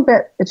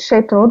it's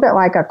shaped a little bit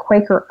like a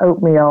Quaker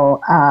oatmeal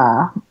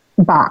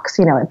box.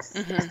 It's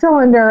a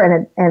cylinder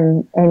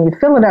and you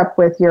fill it up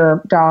with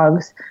your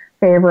dog's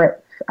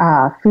favorite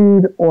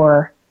food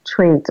or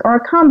treats, or a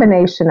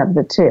combination of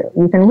the two.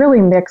 You can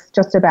really mix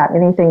just about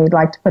anything you'd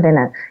like to put in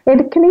it.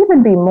 It can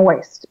even be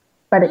moist,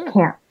 but it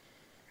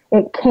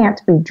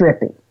can't be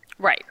drippy.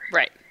 Right.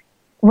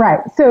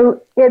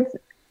 So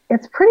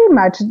it's pretty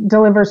much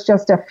delivers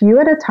just a few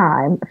at a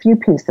time, a few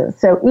pieces.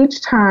 So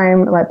each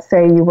time, let's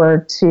say you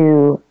were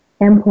to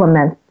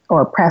implement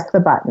or press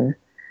the button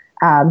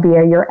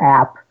via your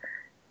app,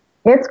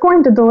 it's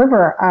going to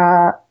deliver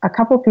a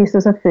couple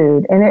pieces of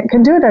food, and it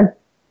can do it a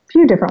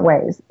few different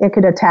ways. It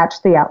could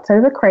attach the outside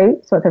of the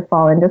crate, so it could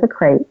fall into the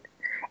crate.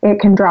 It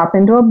can drop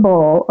into a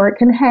bowl, or it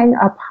can hang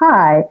up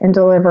high and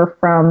deliver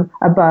from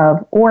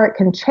above, or it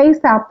can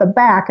chase out the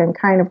back and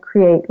kind of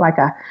create like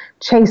a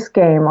chase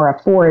game or a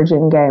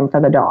foraging game for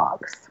the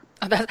dogs.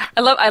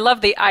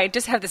 I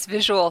just have this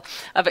visual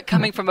of it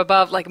coming from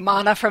above, like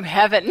manna from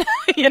heaven,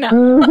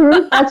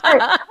 That's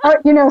right.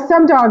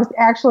 Some dogs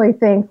actually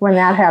think when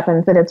that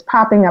happens that it's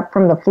popping up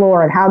from the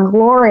floor and how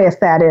glorious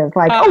that is.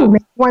 Like,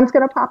 maybe one's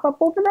going to pop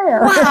up over there.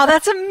 Wow,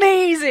 that's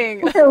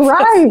amazing.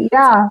 Right,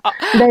 yeah.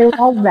 They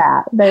love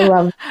that.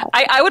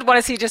 I would want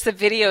to see just the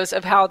videos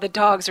of how the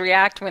dogs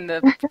react when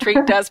the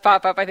treat does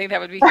pop up. I think that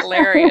would be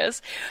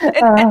hilarious.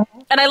 And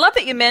I love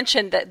that you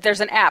mentioned that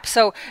there's an app.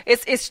 So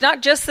it's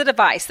not just the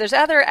device. There's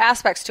other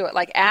aspects to it,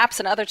 like apps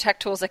and other tech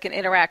tools that can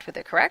interact with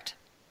it, correct?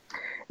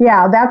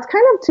 Yeah, that's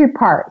kind of two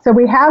parts. So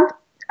we have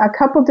a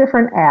couple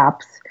different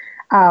apps.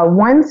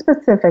 One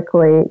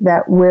specifically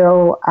that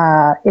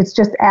it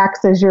just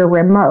acts as your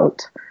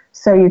remote.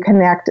 So you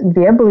connect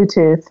via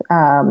Bluetooth,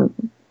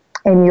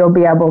 and you'll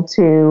be able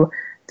to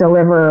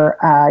deliver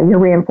your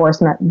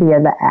reinforcement via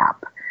the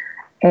app.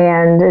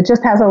 And it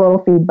just has a little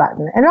feed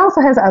button. And it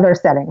also has other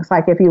settings,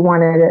 like if you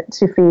wanted it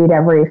to feed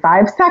every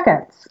 5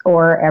 seconds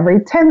or every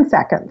 10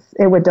 seconds,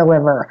 it would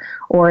deliver.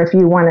 Or if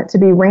you want it to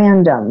be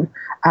random,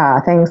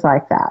 things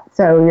like that.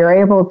 So you're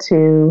able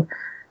to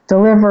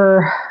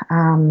deliver,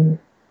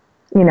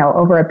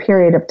 over a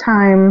period of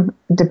time,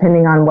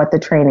 depending on what the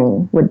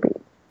training would be.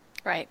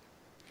 Right.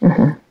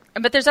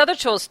 Mm-hmm. But there's other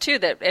tools, too,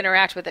 that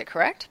interact with it,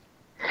 correct?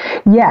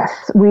 Yes,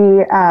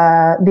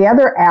 the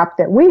other app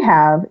that we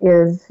have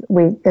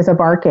is a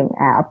barking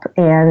app,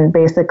 and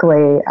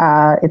basically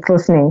it's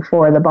listening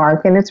for the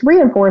bark, and it's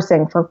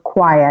reinforcing for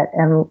quiet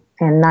and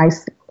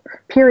nice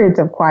periods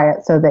of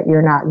quiet so that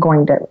you're not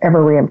going to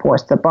ever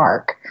reinforce the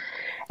bark.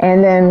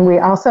 And then we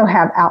also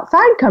have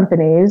outside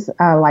companies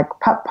like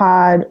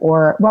PupPod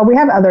we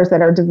have others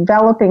that are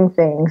developing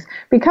things.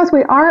 Because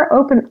we are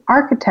open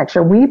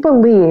architecture, we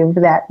believe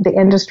that the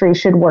industry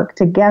should work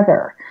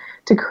together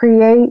to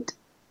create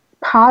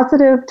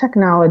positive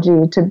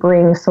technology to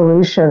bring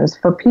solutions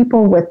for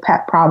people with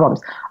pet problems.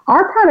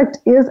 Our product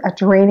is a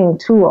training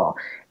tool.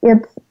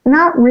 It's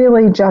not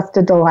really just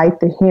to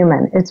delight the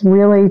human. It's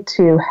really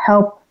to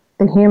help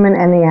the human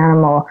and the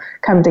animal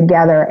come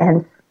together,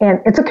 and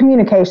it's a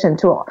communication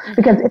tool.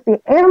 Because if the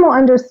animal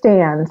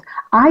understands,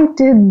 I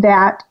did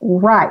that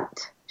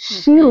right,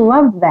 she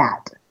loved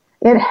that,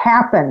 it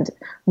happened,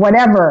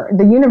 whatever,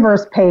 the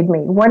universe paid me,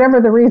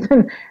 whatever the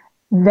reason,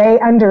 they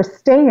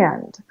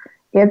understand.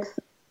 It's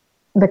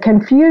the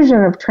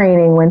confusion of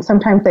training when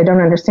sometimes they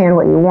don't understand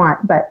what you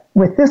want. But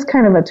with this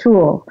kind of a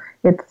tool,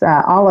 it's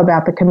all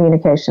about the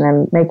communication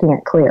and making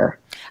it clear.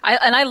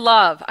 I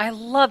love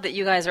that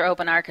you guys are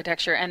open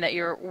architecture and that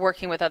you're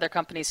working with other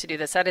companies to do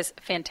this. That is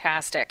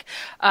fantastic.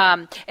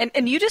 And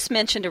you just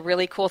mentioned a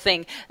really cool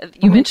thing.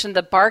 You mentioned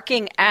the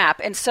barking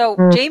app. And so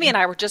Jamie and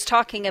I were just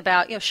talking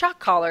about, shock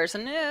collars,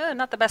 and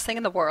not the best thing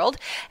in the world.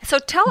 So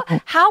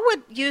how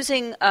would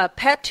using a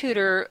pet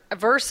tutor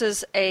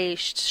versus a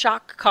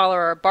shock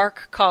collar or a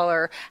bark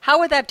collar, how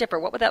would that differ?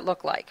 What would that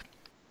look like?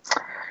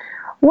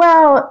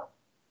 Well,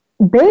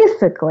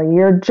 basically,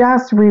 you're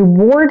just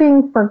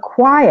rewarding for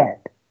quiet,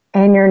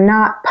 and you're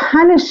not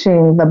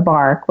punishing the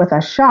bark with a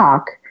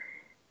shock.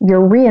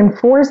 You're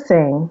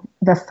reinforcing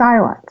the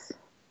silence.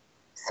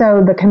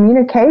 So the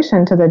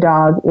communication to the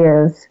dog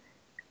is,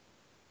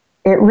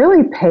 it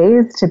really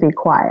pays to be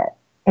quiet.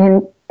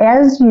 And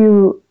as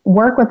you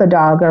work with a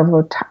dog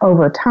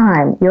over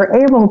time, you're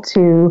able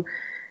to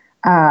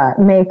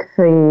make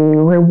the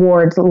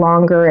rewards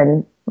longer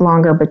and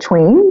longer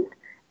between,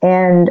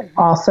 and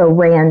also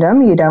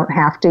random. You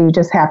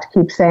just have to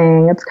keep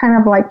saying, it's kind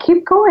of like,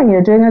 keep going,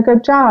 you're doing a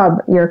good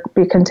job, you're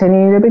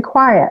continuing to be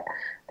quiet.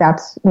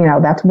 That's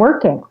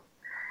working.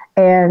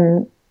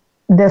 And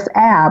this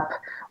app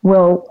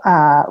will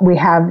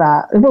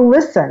it will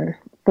listen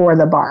for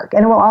the bark,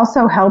 and it will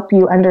also help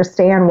you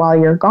understand while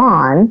you're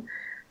gone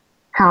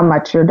how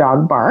much your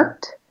dog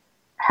barked,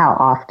 how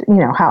often,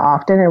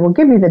 and it will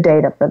give you the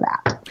data for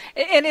that.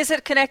 And is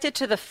it connected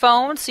to the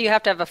phone? So you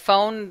have to have a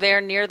phone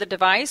there near the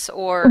device,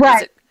 or right?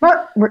 Is it...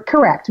 Well,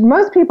 correct.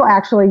 Most people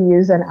actually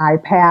use an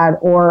iPad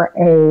or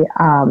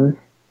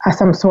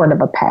some sort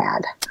of a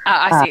pad.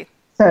 I see.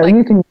 So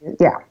you can,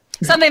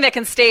 something that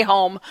can stay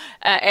home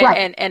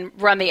right. and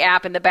run the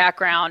app in the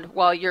background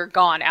while you're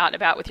gone out and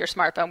about with your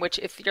smartphone, which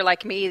if you're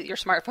like me, your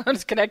smartphone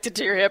is connected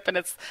to your hip and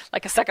it's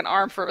like a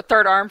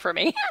third arm for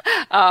me.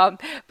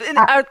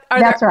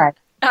 That's right.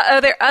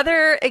 Are there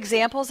other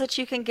examples that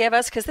you can give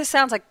us? Because this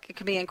sounds like it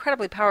could be an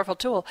incredibly powerful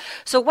tool.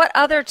 So what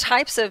other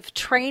types of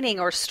training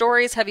or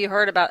stories have you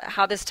heard about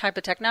how this type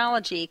of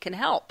technology can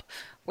help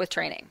with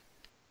training?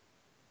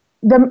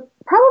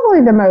 Probably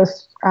the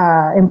most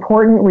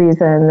important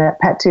reason that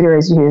Pet Tutor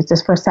is used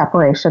is for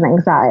separation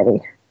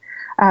anxiety.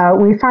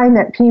 We find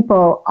that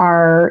people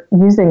are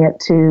using it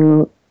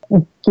to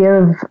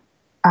give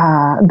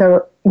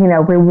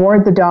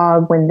reward the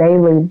dog when they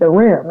leave the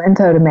room, and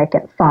so to make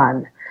it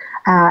fun.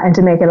 And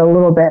to make it a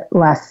little bit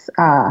less,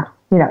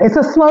 it's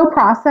a slow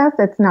process.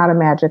 It's not a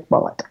magic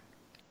bullet.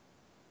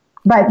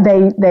 But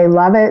they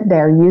love it.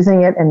 They're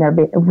using it, and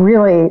they're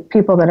really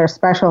people that are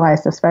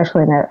specialized,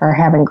 especially in it, are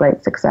having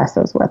great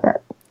successes with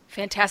it.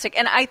 Fantastic.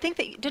 And I think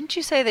that, didn't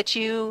you say that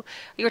you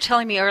were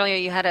telling me earlier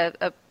you had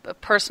a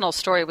personal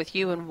story with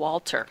you and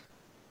Walter?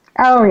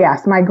 Oh,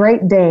 yes. My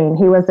Great Dane.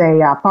 He was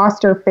a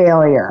foster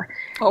failure.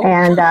 Oh.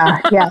 And,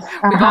 yes.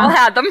 We've all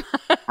had them.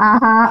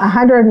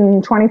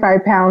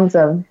 125 pounds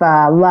of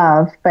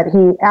love. But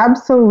he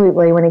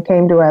absolutely, when he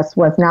came to us,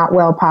 was not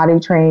well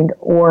potty trained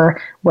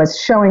or was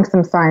showing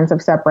some signs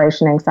of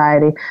separation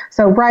anxiety.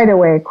 So right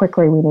away,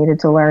 quickly, we needed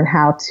to learn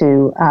how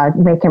to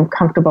make him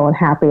comfortable and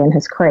happy in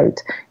his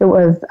crate. It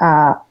was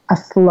a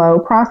slow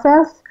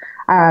process.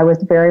 I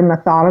was very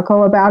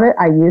methodical about it.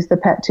 I used the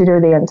Pet Tutor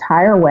the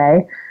entire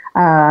way.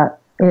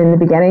 In the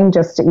beginning,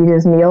 just to eat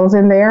his meals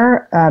in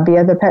there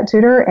via the Pet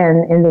Tutor.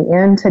 And in the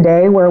end,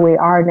 today, where we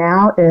are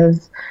now,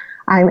 is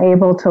I'm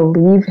able to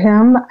leave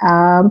him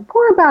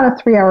for about a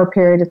 3-hour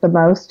period at the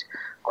most,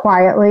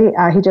 quietly.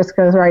 He just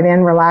goes right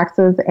in,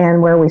 relaxes,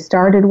 and where we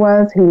started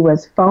was he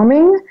was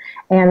foaming,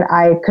 and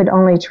I could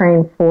only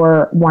train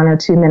for 1 or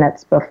 2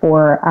 minutes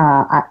before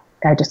I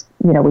just,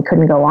 we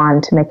couldn't go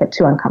on to make it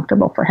too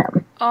uncomfortable for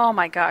him. Oh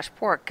my gosh,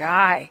 poor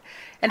guy.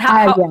 And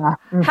Yeah.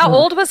 How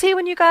old was he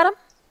when you got him?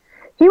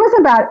 He was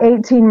about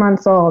 18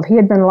 months old. He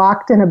had been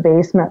locked in a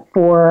basement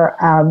for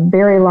a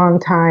very long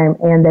time,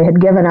 and they had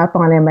given up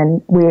on him,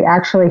 and he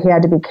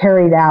had to be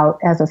carried out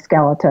as a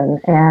skeleton.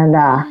 And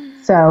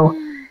so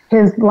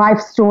his life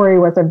story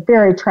was a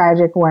very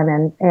tragic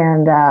one,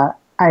 and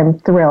I'm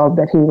thrilled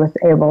that he was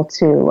able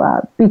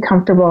to be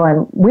comfortable,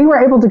 and we were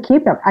able to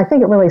keep him. I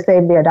think it really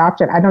saved the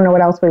adoption. I don't know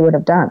what else we would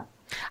have done.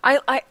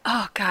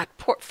 Oh God,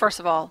 first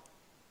of all,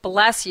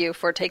 bless you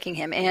for taking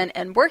him in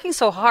and working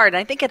so hard.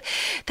 And I think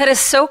that is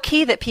so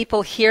key that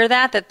people hear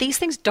that these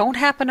things don't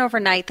happen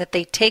overnight, that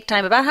they take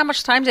time. About how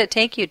much time did it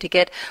take you to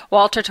get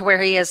Walter to where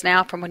he is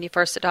now from when you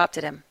first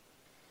adopted him?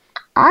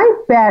 I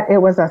bet it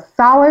was a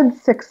solid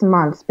 6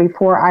 months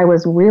before I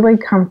was really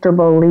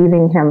comfortable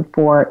leaving him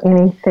for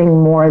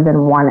anything more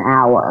than 1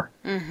 hour.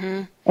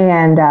 Mm-hmm.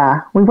 And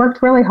we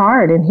worked really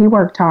hard, and he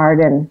worked hard,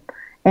 and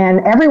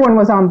everyone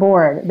was on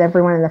board.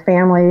 Everyone in the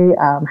family,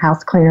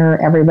 house cleaner,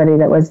 everybody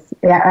that was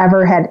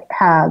ever had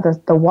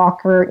the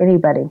walker,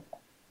 anybody.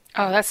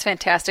 Oh, that's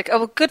fantastic. Oh,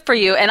 well, good for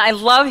you. And I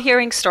love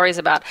hearing stories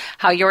about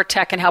how your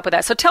tech can help with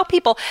that. So tell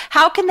people,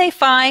 how can they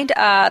find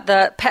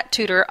the Pet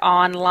Tutor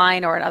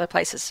online or in other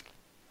places?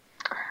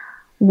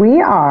 We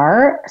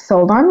are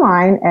sold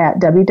online at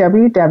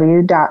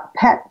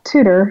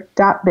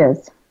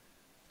www.pettutor.biz.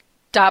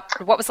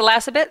 What was the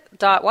last bit?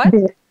 What?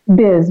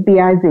 Biz,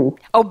 B-I-Z.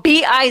 Oh,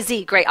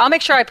 B-I-Z. Great. I'll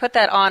make sure I put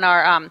that on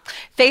our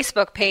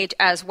Facebook page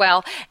as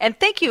well. And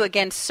thank you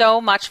again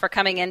so much for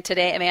coming in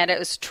today, Amanda. It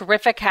was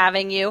terrific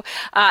having you.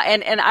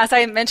 And as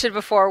I mentioned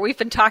before, we've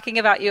been talking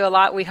about you a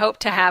lot. We hope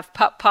to have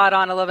Pup Pod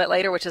on a little bit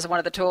later, which is one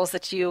of the tools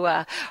that you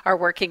are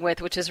working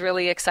with, which is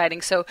really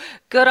exciting. So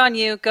good on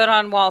you, good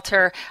on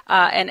Walter,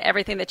 and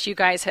everything that you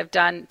guys have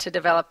done to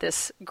develop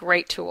this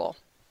great tool.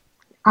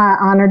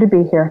 Honored to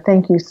be here.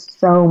 Thank you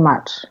so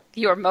much.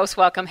 You're most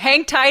welcome.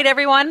 Hang tight,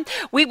 everyone.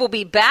 We will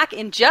be back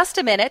in just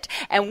a minute,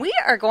 and we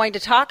are going to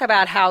talk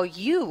about how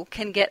you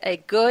can get a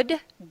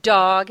good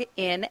dog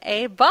in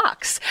a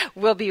box.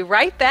 We'll be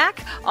right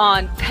back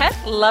on Pet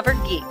Lover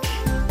Geek.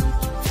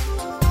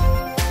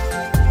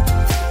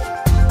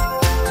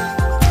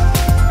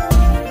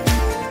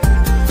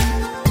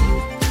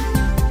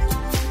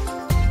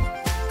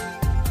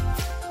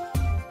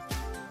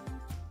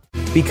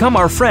 Become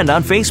our friend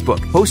on Facebook.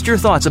 Post your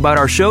thoughts about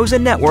our shows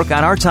and network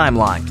on our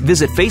timeline.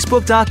 Visit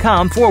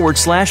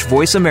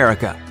facebook.com/Voice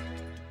America.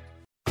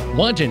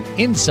 Want an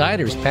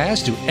insider's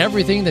pass to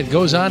everything that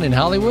goes on in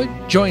Hollywood?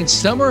 Join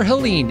Summer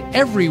Helene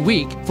every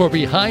week for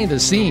Behind the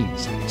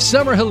Scenes.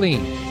 Summer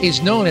Helene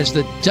is known as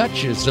the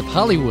Duchess of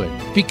Hollywood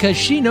because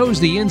she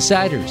knows the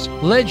insiders,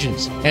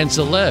 legends, and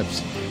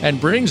celebs, and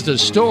brings the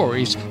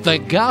stories, the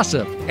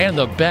gossip, and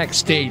the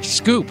backstage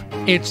scoop.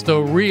 It's the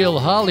real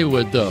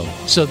Hollywood, though.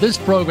 So this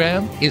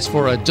program is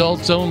for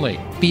adults only.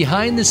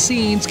 Behind the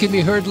Scenes can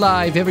be heard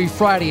live every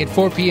Friday at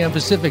 4 p.m.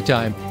 Pacific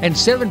Time and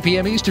 7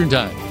 p.m. Eastern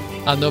Time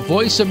on the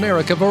Voice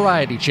America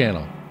Variety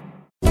Channel.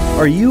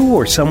 Are you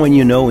or someone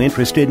you know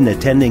interested in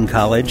attending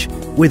college?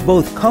 With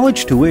both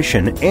college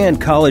tuition and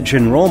college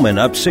enrollment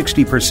up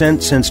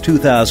 60% since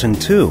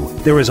 2002,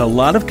 there is a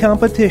lot of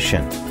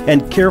competition,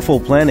 and careful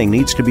planning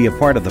needs to be a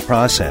part of the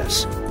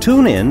process.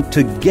 Tune in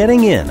to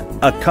Getting In,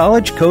 a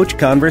college coach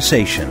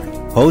conversation,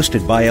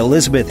 hosted by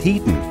Elizabeth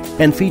Heaton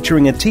and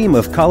featuring a team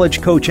of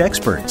college coach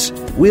experts.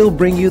 We'll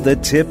bring you the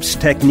tips,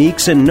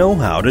 techniques, and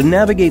know-how to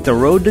navigate the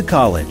road to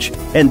college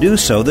and do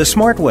so the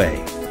smart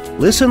way.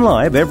 Listen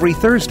live every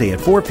Thursday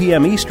at 4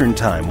 p.m. Eastern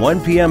Time,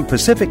 1 p.m.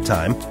 Pacific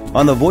Time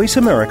on the Voice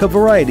America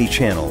Variety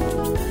Channel.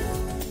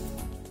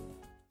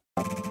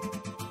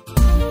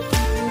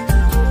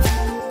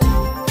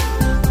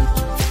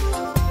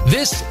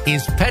 This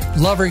is Pet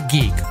Lover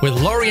Geek with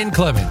Lorian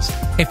Clemens.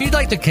 If you'd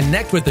like to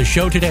connect with the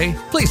show today,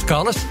 please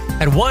call us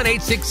at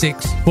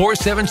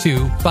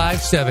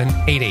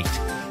 1-866-472-5788.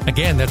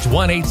 Again, that's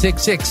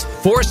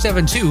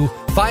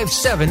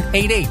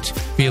 1-866-472-5788.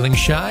 Feeling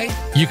shy?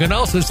 You can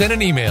also send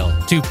an email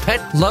to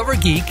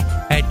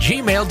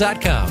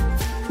petlovergeek@gmail.com.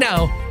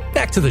 Now,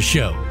 back to the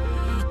show.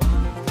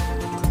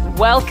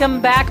 Welcome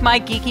back, my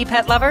geeky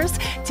pet lovers.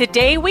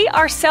 Today we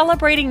are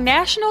celebrating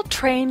National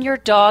Train Your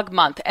Dog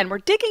Month, and we're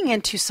digging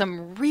into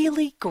some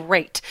really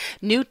great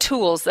new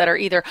tools that are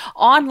either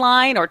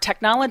online or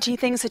technology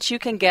things that you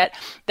can get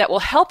that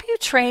will help you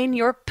train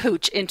your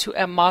pooch into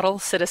a model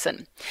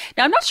citizen.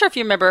 Now, I'm not sure if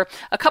you remember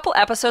a couple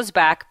episodes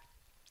back,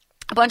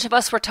 a bunch of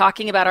us were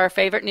talking about our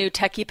favorite new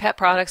Techie Pet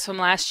products from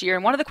last year.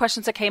 And one of the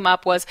questions that came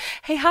up was,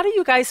 hey, how do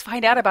you guys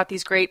find out about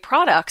these great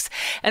products?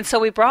 And so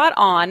we brought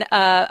on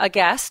a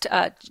guest,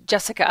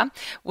 Jessica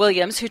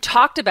Williams, who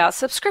talked about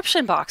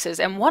subscription boxes.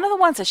 And one of the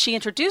ones that she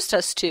introduced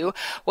us to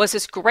was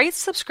this great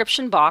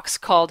subscription box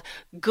called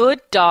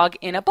Good Dog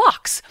in a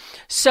Box.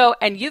 So,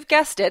 and you've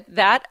guessed it,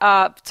 that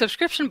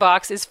subscription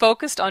box is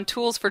focused on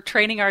tools for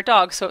training our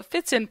dogs. So it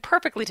fits in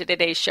perfectly to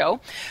today's show.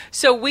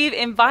 So we've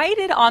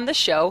invited on the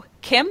show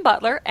Kim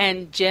Butler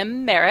and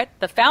Jim Merritt,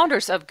 the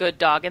founders of Good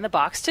Dog in the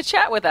Box, to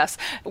chat with us.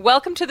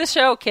 Welcome to the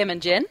show, Kim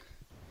and Jim.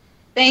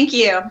 Thank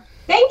you.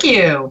 Thank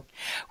you.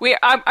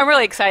 I'm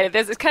really excited.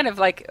 It's kind of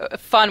like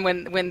fun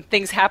when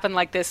things happen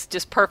like this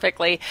just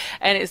perfectly,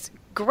 and it's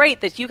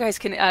great that you guys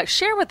can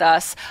share with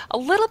us a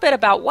little bit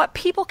about what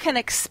people can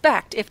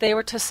expect if they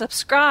were to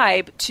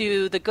subscribe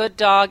to the Good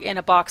Dog in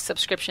a Box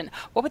subscription.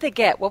 What would they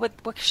get? What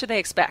should they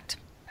expect?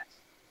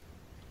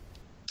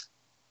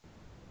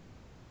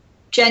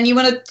 Jen, you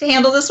want to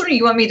handle this one, or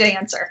you want me to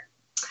answer?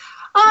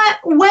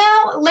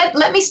 Well,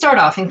 let me start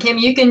off, and Kim,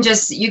 you can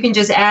just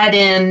add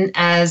in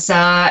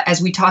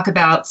as we talk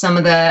about some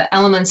of the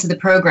elements of the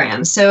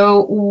program.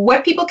 So,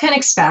 what people can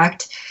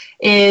expect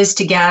is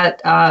to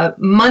get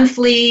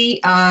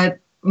monthly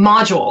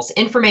modules,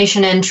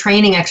 information and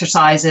training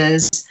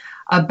exercises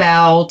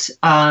about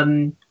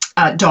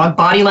dog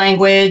body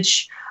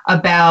language,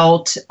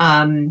 about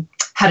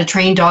how to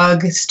train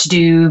dogs to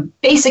do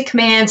basic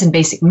commands and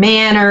basic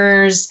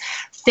manners,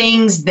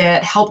 things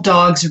that help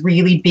dogs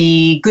really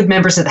be good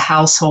members of the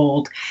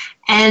household.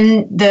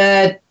 And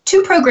the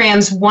two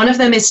programs, one of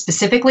them is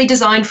specifically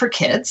designed for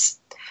kids.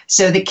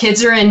 So the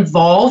kids are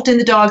involved in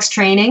the dog's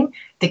training.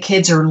 The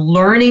kids are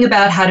learning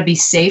about how to be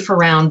safe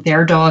around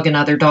their dog and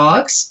other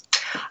dogs.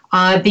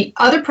 The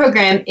other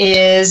program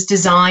is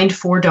designed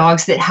for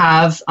dogs that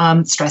have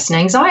stress and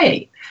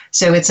anxiety.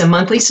 So it's a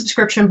monthly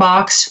subscription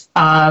box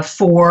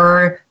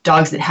for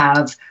dogs that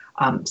have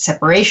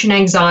separation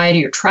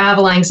anxiety or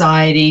travel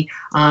anxiety,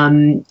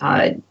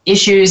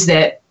 issues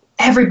that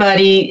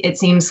everybody, it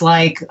seems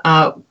like,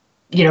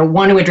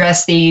 want to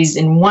address these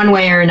in one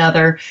way or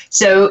another.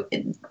 So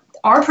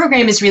our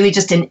program is really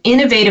just an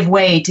innovative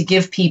way to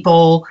give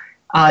people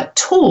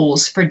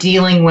tools for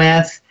dealing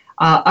with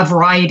a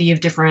variety of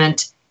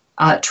different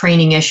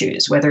training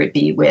issues, whether it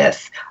be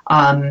with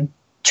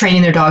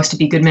training their dogs to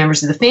be good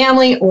members of the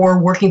family or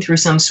working through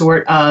some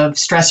sort of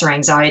stress or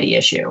anxiety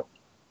issue.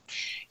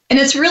 And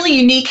it's really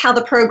unique how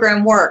the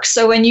program works.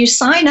 So when you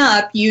sign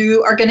up,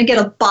 you are going to get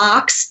a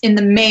box in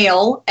the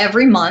mail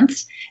every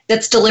month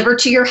that's delivered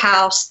to your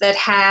house that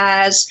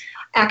has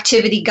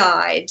activity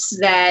guides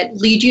that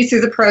lead you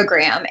through the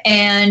program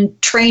and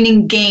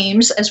training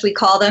games, as we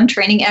call them,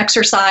 training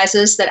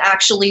exercises that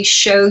actually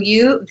show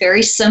you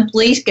very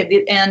simply.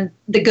 And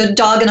the Good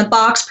Dog in a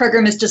Box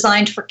program is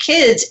designed for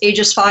kids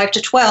ages 5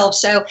 to 12.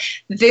 So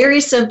very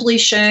simply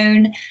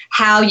shown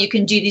how you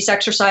can do these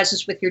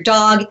exercises with your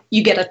dog.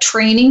 You get a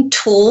training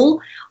tool.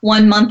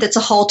 1 month it's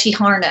a Halti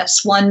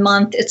harness. 1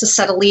 month it's a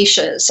set of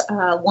leashes.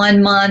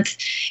 1 month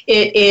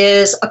it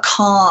is a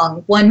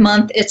Kong. 1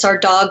 month it's our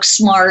Dog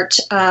Smart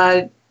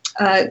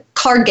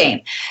card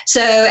game.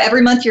 So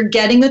every month you're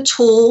getting a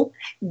tool.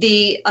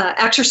 The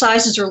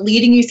exercises are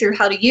leading you through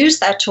how to use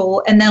that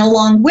tool. And then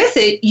along with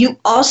it, you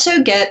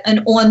also get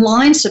an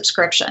online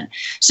subscription.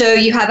 So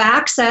you have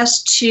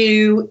access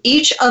to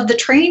each of the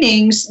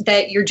trainings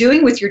that you're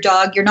doing with your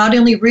dog. You're not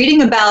only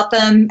reading about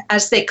them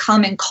as they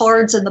come in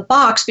cards in the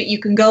box, but you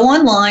can go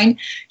online.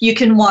 You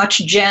can watch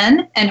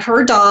Jen and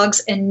her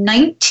dogs and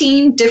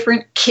 19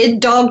 different kid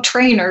dog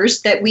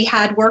trainers that we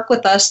had work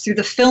with us through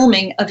the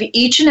filming of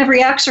each and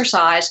every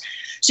exercise.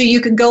 So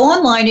you can go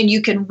online and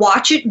you can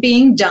watch it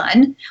being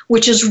done,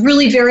 which is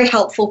really very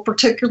helpful,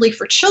 particularly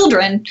for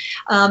children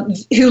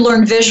who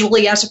learn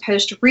visually as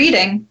opposed to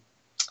reading.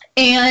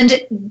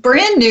 And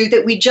brand new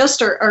that we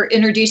just are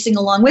introducing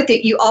along with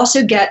it, you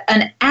also get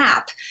an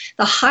app,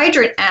 the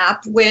Hydrant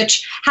app,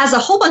 which has a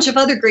whole bunch of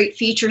other great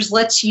features,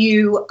 lets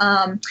you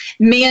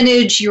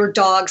manage your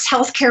dog's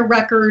healthcare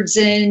records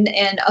and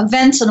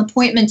events and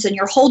appointments in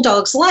your whole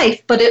dog's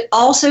life, but it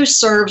also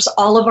serves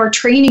all of our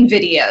training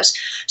videos.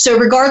 So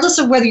regardless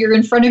of whether you're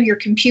in front of your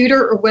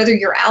computer or whether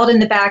you're out in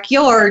the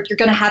backyard, you're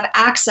going to have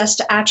access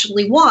to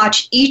actually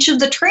watch each of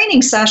the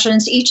training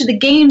sessions, each of the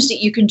games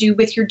that you can do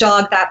with your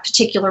dog that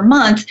particular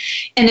month,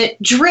 and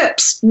it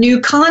drips new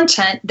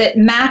content that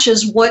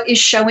matches what is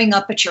showing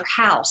up at your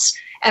house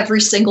every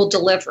single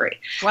delivery.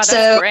 Wow,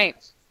 that's great.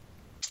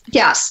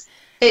 Yes,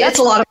 it's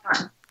a lot of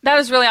fun. That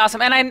is really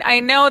awesome. And I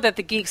know that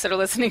the geeks that are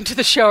listening to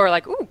the show are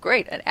like, ooh,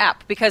 great, an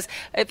app. Because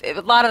if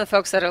a lot of the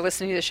folks that are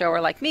listening to the show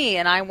are like me,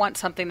 and I want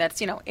something that's,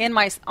 on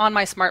my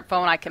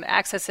smartphone, I can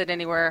access it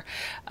anywhere.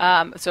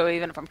 So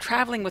even if I'm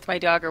traveling with my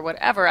dog or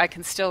whatever, I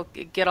can still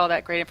get all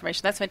that great information.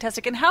 That's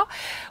fantastic. And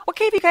what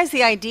gave you guys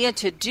the idea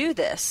to do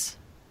this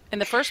in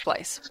the first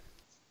place?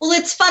 Well,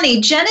 it's funny.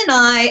 Jen and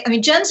I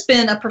mean, Jen's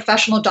been a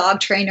professional dog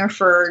trainer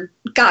for,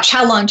 gosh,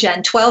 how long,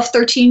 Jen? 12,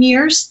 13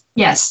 years?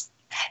 Yes.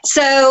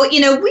 So,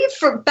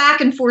 we've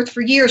back and forth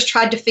for years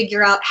tried to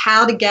figure out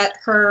how to get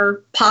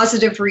her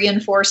positive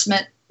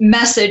reinforcement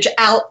message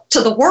out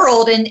to the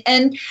world and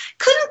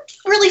couldn't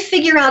really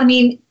figure out. I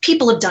mean,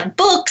 people have done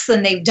books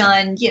and they've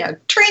done,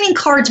 training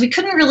cards. We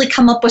couldn't really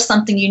come up with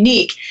something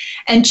unique.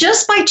 And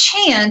just by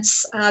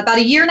chance, about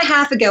a year and a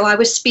half ago, I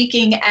was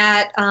speaking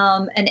at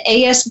an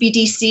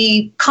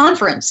ASBDC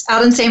conference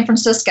out in San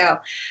Francisco,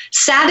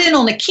 sat in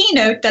on a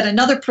keynote that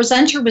another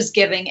presenter was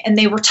giving, and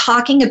they were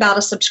talking about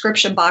a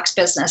subscription box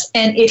business.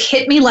 And it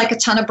hit me like a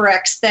ton of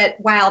bricks that,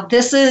 wow,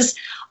 this is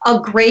a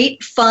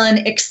great, fun,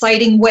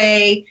 exciting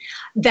way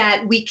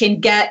that we can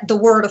get the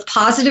word of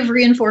positive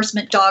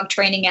reinforcement dog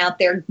training out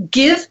there,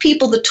 give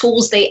people the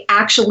tools they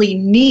actually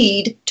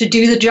need to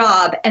do the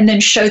job, and then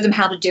show them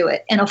how to do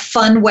it in a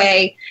fun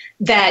way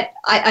that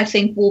I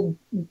think will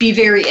be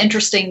very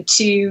interesting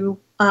to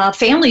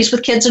families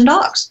with kids and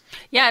dogs.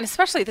 Yeah, and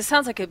especially this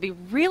sounds like it'd be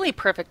really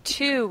perfect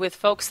too with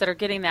folks that are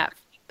getting that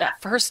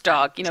first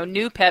dog,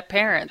 new pet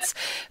parents,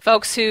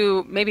 folks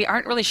who maybe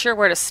aren't really sure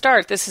where to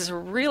start. This is a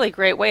really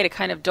great way to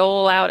kind of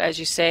dole out, as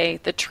you say,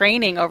 the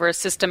training over a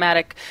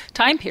systematic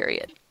time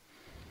period.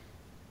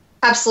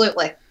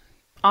 Absolutely.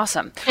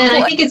 Awesome. And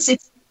I think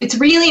it's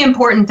really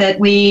important that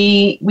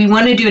we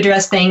wanted to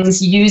address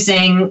things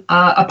using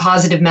a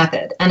positive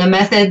method, and a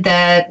method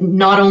that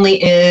not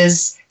only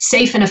is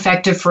safe and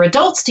effective for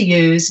adults to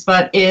use,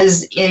 but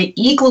is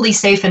equally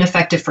safe and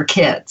effective for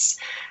kids.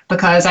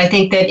 Because I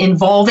think that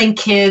involving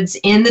kids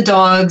in the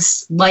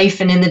dog's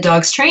life and in the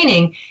dog's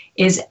training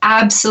is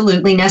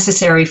absolutely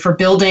necessary for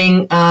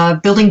building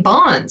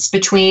bonds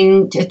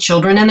between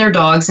children and their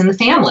dogs and the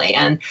family.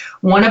 And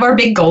one of our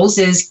big goals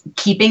is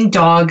keeping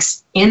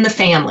dogs in the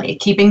family,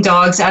 keeping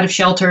dogs out of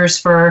shelters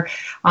for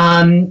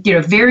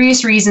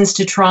various reasons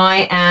to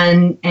try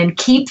and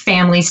keep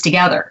families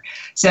together.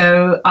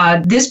 So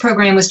this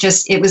program was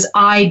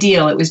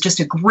ideal. It was just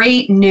a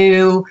great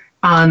new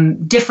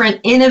different,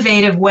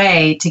 innovative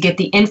way to get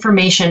the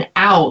information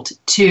out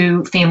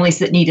to families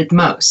that need it the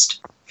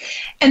most.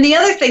 And the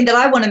other thing that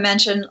I want to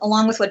mention,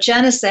 along with what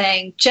Jen is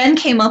saying, Jen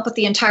came up with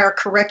the entire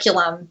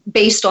curriculum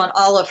based on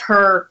all of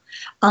her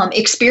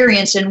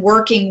experience in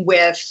working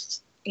with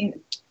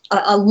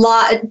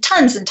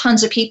tons and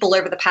tons of people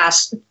over the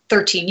past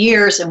 13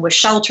 years and with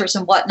shelters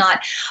and whatnot.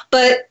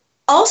 But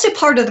also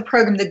part of the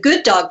program, the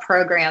Good Dog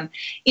program,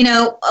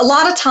 a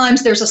lot of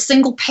times there's a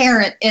single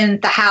parent in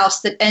the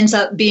house that ends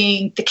up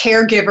being the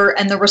caregiver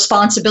and the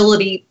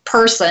responsibility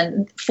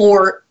person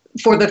for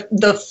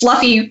the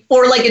fluffy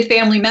four-legged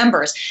family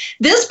members.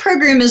 This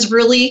program is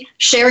really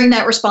sharing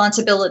that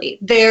responsibility.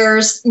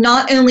 There's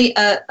not only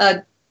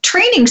a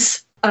training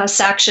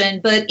section,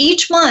 but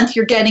each month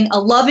you're getting a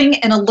loving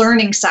and a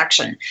learning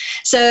section.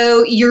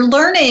 So you're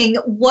learning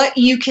what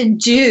you can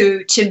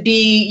do to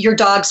be your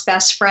dog's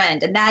best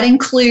friend, and that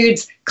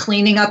includes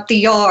cleaning up the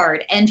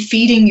yard and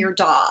feeding your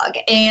dog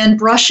and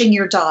brushing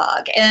your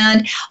dog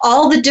and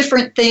all the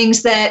different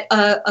things that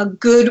a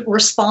good,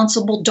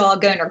 responsible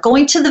dog owner,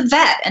 going to the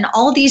vet and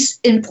all these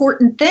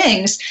important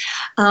things,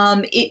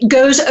 it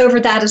goes over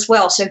that as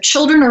well. So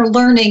children are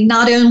learning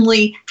not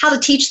only how to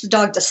teach the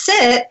dog to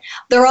sit,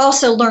 they're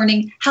also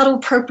learning how to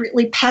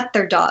appropriately pet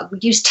their dog. We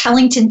use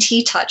Tellington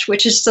T-Touch,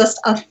 which is just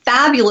a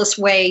fabulous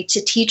way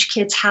to teach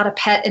kids how to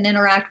pet and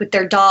interact with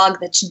their dog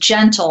that's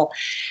gentle.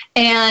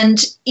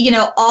 And,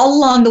 all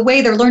along the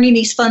way, they're learning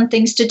these fun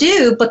things to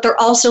do, but they're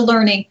also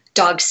learning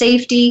dog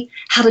safety,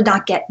 how to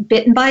not get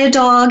bitten by a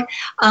dog.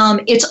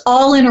 It's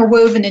all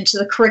interwoven into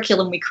the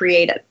curriculum we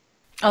created.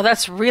 Oh,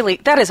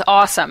 that is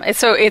awesome. It's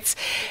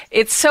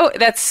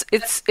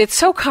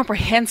so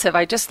comprehensive.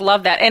 I just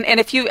love that. And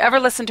if you ever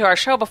listened to our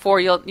show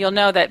before, you'll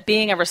know that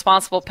being a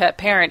responsible pet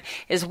parent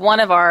is one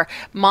of our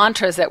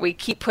mantras that we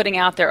keep putting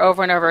out there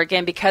over and over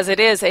again, because it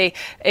is a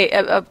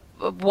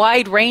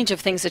wide range of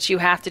things that you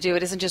have to do.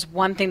 It isn't just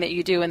one thing that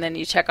you do and then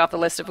you check off the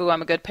list of,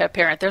 I'm a good pet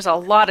parent. There's a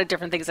lot of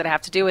different things that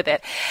have to do with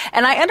it.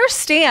 And I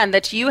understand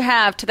that you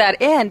have, to that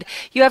end,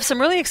 you have some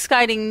really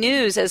exciting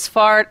news as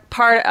part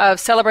of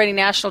celebrating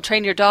National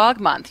Train Your Dog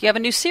Month. You have a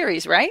new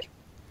series, right?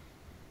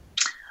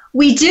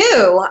 We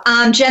do.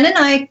 Jen and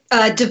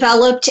I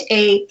developed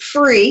a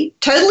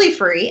totally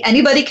free,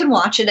 anybody can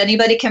watch it,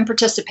 anybody can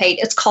participate.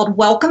 It's called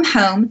Welcome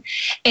Home,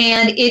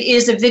 and it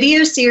is a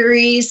video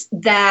series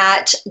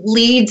that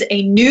leads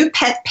a new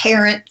pet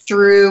parent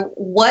through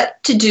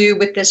what to do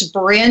with this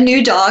brand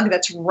new dog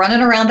that's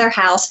running around their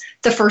house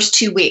the first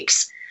 2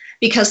 weeks.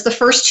 Because the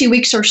first 2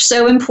 weeks are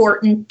so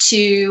important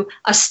to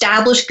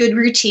establish good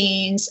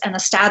routines and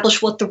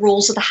establish what the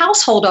rules of the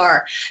household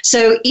are.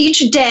 So each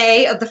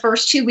day of the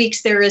first 2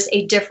 weeks, there is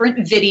a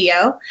different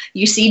video.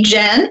 You see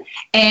Jen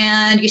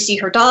and you see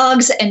her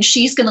dogs, and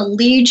she's going to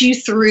lead you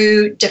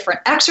through different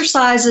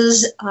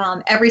exercises,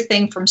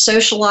 everything from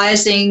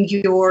socializing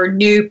your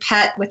new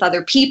pet with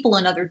other people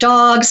and other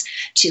dogs,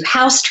 to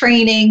house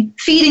training,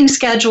 feeding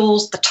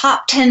schedules, the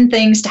top 10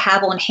 things to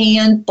have on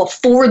hand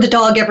before the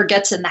dog ever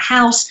gets in the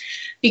house.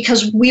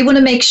 Because we want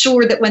to make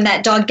sure that when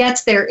that dog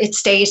gets there, it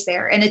stays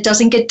there and it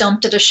doesn't get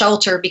dumped at a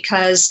shelter,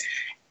 because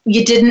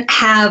you didn't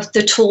have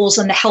the tools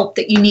and the help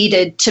that you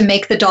needed to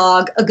make the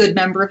dog a good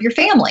member of your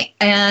family.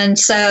 And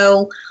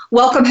so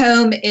Welcome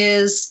Home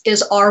is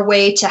our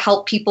way to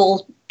help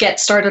people get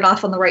started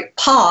off on the right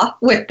paw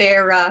with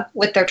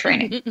their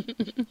training.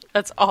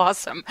 That's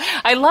awesome.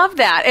 I love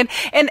that.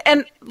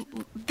 And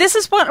this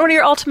is one of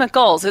your ultimate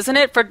goals, isn't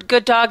it, for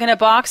Good Dog in a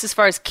Box, as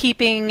far as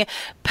keeping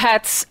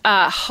pets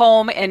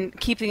home and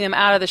keeping them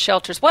out of the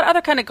shelters? What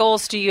other kind of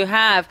goals do you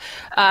have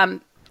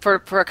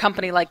for a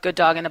company like Good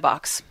Dog in a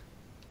Box?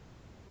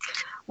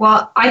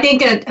 Well, I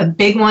think a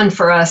big one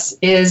for us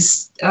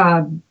is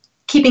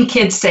keeping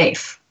kids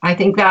safe. I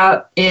think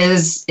that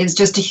is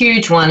just a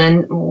huge one.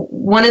 And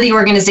one of the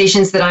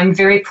organizations that I'm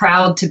very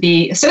proud to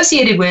be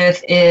associated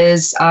with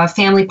is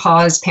Family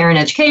Paws Parent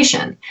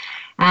Education.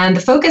 And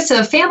the focus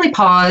of Family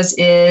Paws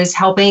is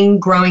helping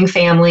growing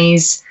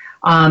families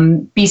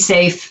be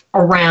safe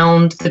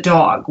around the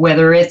dog,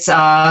 whether it's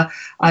a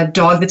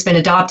dog that's been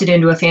adopted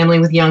into a family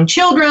with young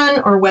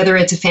children, or whether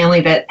it's a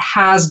family that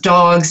has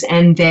dogs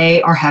and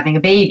they are having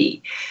a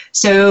baby.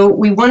 So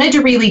we wanted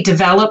to really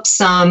develop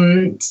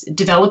some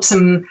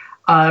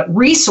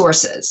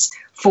resources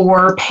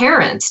for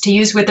parents to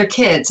use with their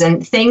kids,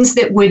 and things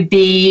that would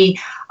be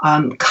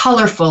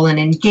colorful and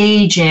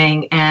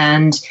engaging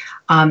and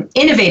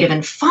innovative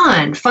and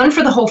fun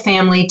for the whole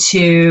family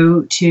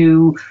to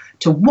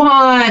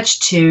watch,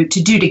 to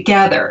do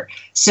together.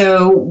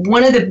 So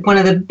one of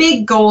the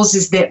big goals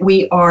is that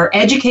we are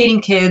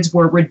educating kids.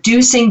 We're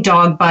reducing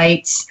dog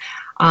bites,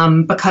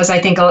 because I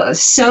think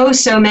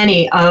so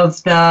many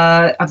of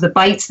the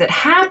bites that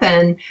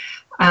happen,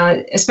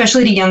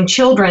 especially to young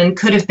children,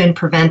 could have been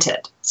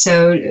prevented.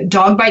 So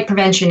dog bite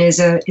prevention is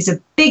a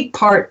big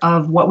part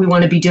of what we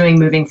want to be doing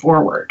moving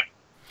forward.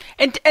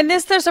 And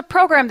there's a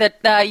program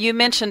that you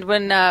mentioned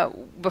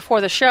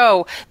before the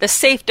show, the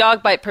Safe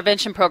Dog Bite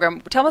Prevention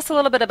Program. Tell us a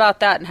little bit about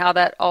that and how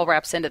that all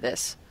wraps into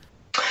this.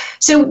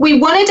 So we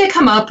wanted to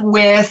come up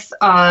with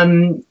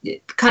kind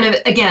of,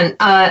 again,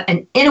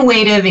 an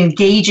innovative,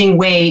 engaging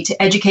way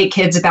to educate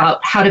kids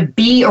about how to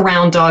be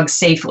around dogs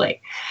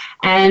safely.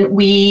 And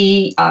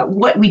we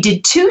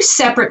did two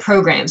separate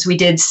programs. We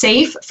did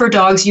Safe for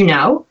Dogs You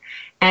Know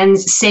and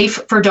Safe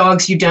for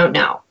Dogs You Don't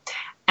Know.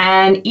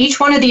 And each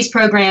one of these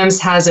programs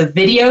has a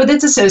video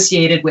that's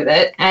associated with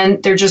it.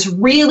 And they're just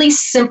really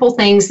simple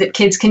things that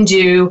kids can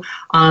do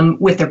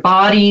with their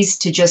bodies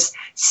to just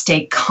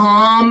stay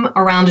calm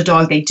around a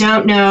dog they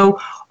don't know,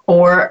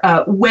 or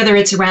whether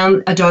it's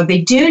around a dog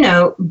they do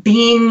know,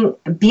 being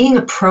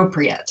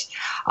appropriate.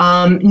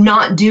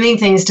 Not doing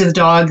things to the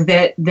dog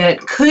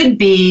that could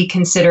be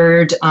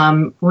considered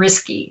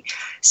risky.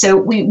 So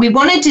we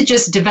wanted to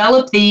just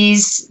develop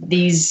these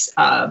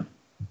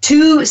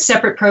two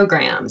separate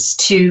programs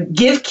to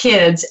give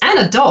kids and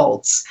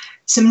adults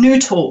some new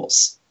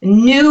tools, a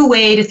new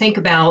way to think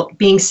about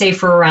being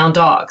safer around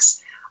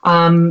dogs.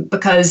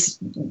 Because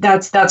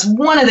that's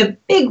one of the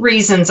big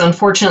reasons,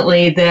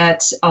 unfortunately,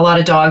 that a lot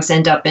of dogs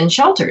end up in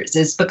shelters,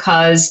 is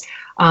because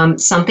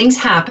something's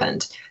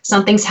happened.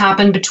 Something's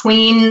happened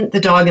between the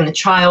dog and the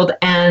child,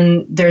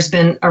 and there's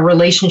been a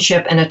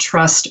relationship and a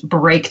trust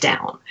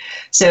breakdown.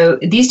 So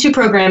these two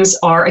programs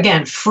are,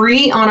 again,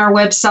 free on our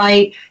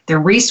website. There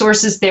are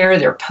resources there.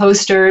 There are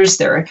posters.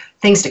 There are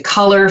things to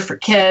color for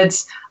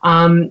kids.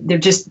 They're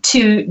just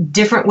two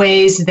different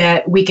ways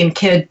that we can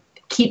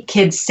keep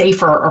kids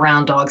safer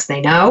around dogs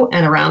they know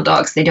and around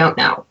dogs they don't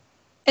know.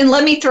 And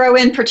let me throw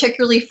in,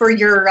 particularly for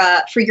your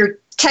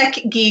tech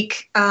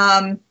geek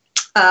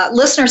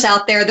listeners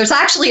out there, there's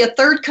actually a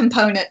third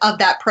component of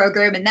that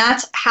program, and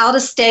that's how to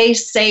stay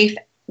safe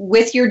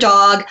with your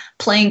dog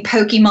playing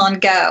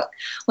Pokemon Go.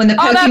 When the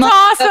Pokemon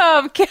that's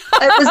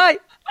awesome!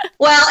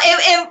 Well,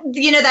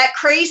 that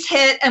craze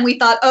hit, and we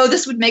thought,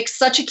 this would make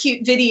such a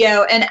cute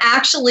video. And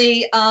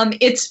actually,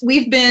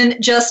 we've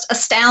been just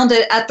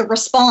astounded at the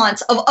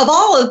response of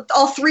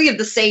all three of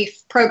the safe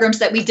programs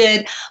that we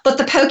did. But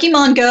the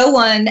Pokemon Go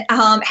one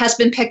has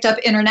been picked up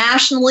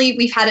internationally.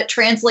 We've had it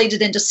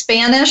translated into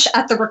Spanish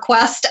at the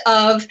request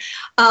of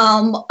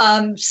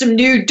some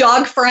new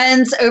dog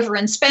friends over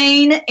in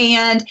Spain.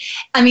 And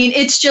I mean,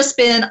 it's just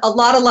been a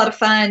lot of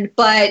fun.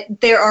 But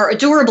there are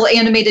adorable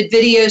animated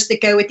videos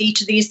that go with each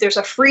of these. There's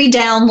a free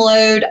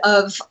download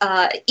of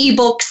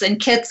ebooks and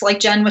kits, like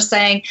Jen was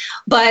saying.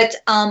 But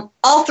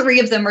all three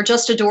of them are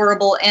just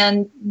adorable,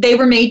 and they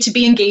were made to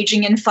be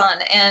engaging and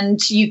fun.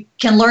 And you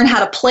can learn how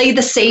to play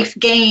the safe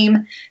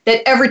game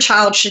that every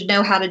child should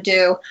know how to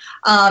do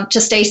to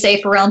stay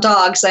safe around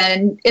dogs.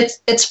 And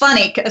it's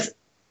funny because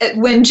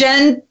when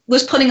Jen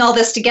was putting all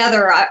this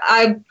together,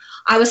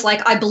 I was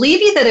like, I believe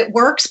you that it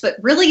works, but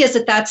really, is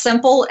it that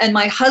simple? And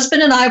my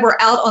husband and I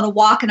were out on a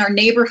walk in our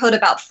neighborhood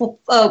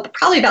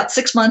probably about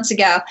 6 months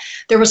ago.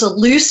 There was a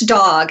loose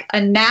dog,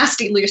 a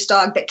nasty loose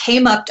dog, that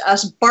came up to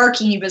us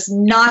barking. He was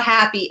not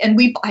happy. And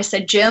I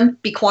said, Jim,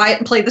 be quiet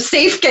and play the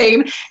safe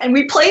game. And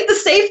we played the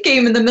safe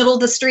game in the middle of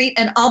the street.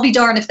 And I'll be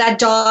darned if that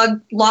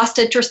dog lost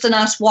interest in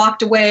us,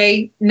 walked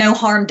away, no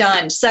harm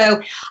done.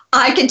 So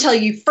I can tell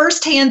you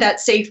firsthand that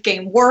safe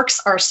game works.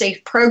 Our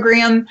safe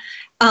program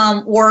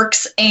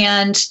works,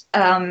 and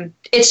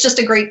it's just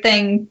a great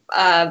thing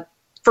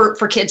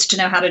for kids to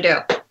know how to do.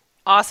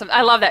 Awesome.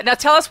 I love that. Now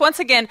tell us once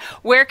again,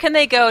 where can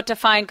they go to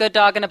find Good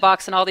Dog in a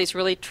Box and all these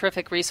really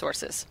terrific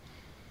resources?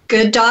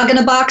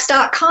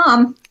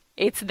 GoodDogInABox.com.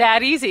 It's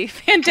that easy.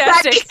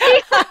 Fantastic.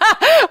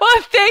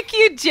 Well, thank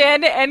you,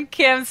 Jen and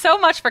Kim, so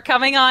much for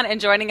coming on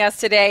and joining us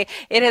today.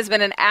 It has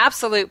been an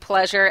absolute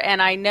pleasure, and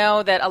I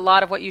know that a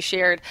lot of what you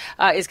shared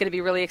is going to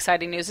be really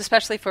exciting news,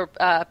 especially for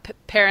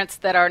parents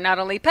that are not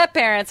only pet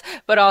parents,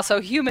 but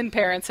also human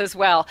parents as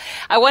well.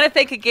 I want to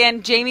thank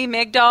again Jamie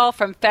Migdal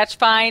from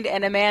FetchFind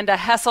and Amanda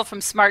Hessel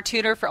from Smart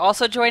Tutor for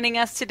also joining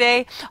us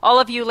today. All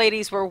of you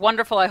ladies were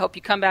wonderful. I hope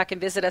you come back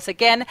and visit us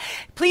again.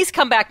 Please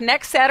come back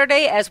next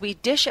Saturday as we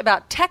dish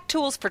about tech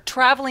tools for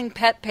traveling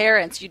pet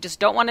parents. You just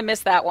don't want to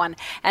miss that one.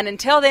 And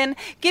until then,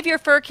 give your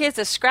fur kids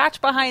a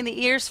scratch behind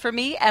the ears for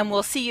me, and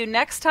we'll see you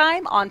next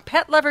time on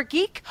Pet Lover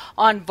Geek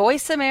on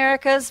Voice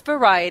America's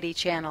Variety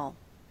Channel.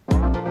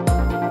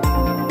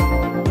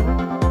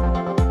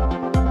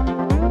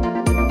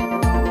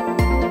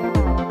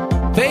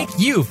 Thank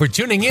you for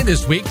tuning in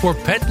this week for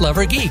Pet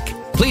Lover Geek.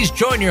 Please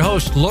join your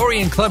host,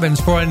 Lorian Clemens,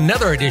 for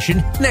another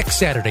edition next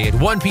Saturday at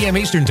 1 p.m.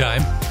 Eastern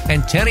Time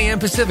and 10 a.m.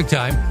 Pacific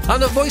Time on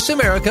the Voice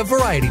America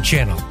Variety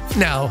Channel.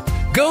 Now,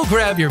 go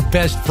grab your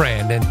best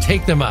friend and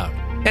take them out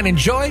and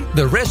enjoy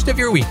the rest of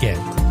your weekend.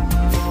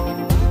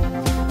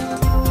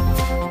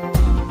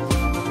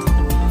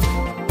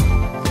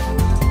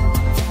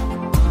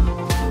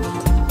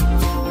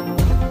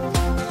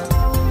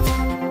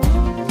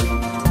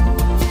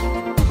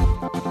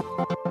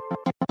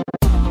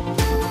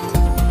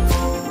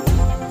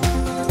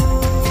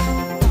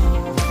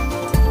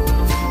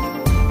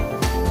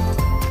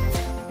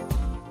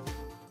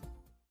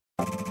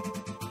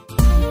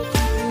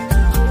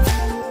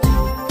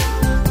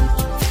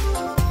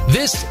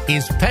 This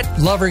is Pet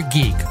Lover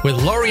Geek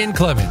with Lorian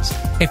Clemens.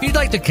 If you'd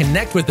like to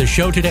connect with the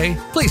show today,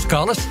 please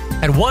call us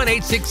at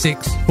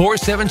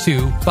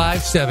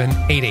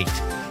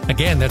 1-866-472-5788.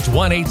 Again, that's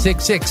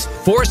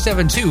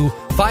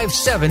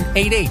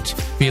 1-866-472-5788.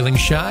 Feeling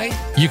shy?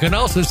 You can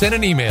also send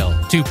an email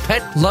to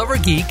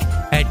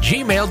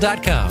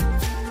petlovergeek@gmail.com.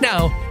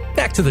 Now,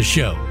 back to the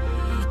show.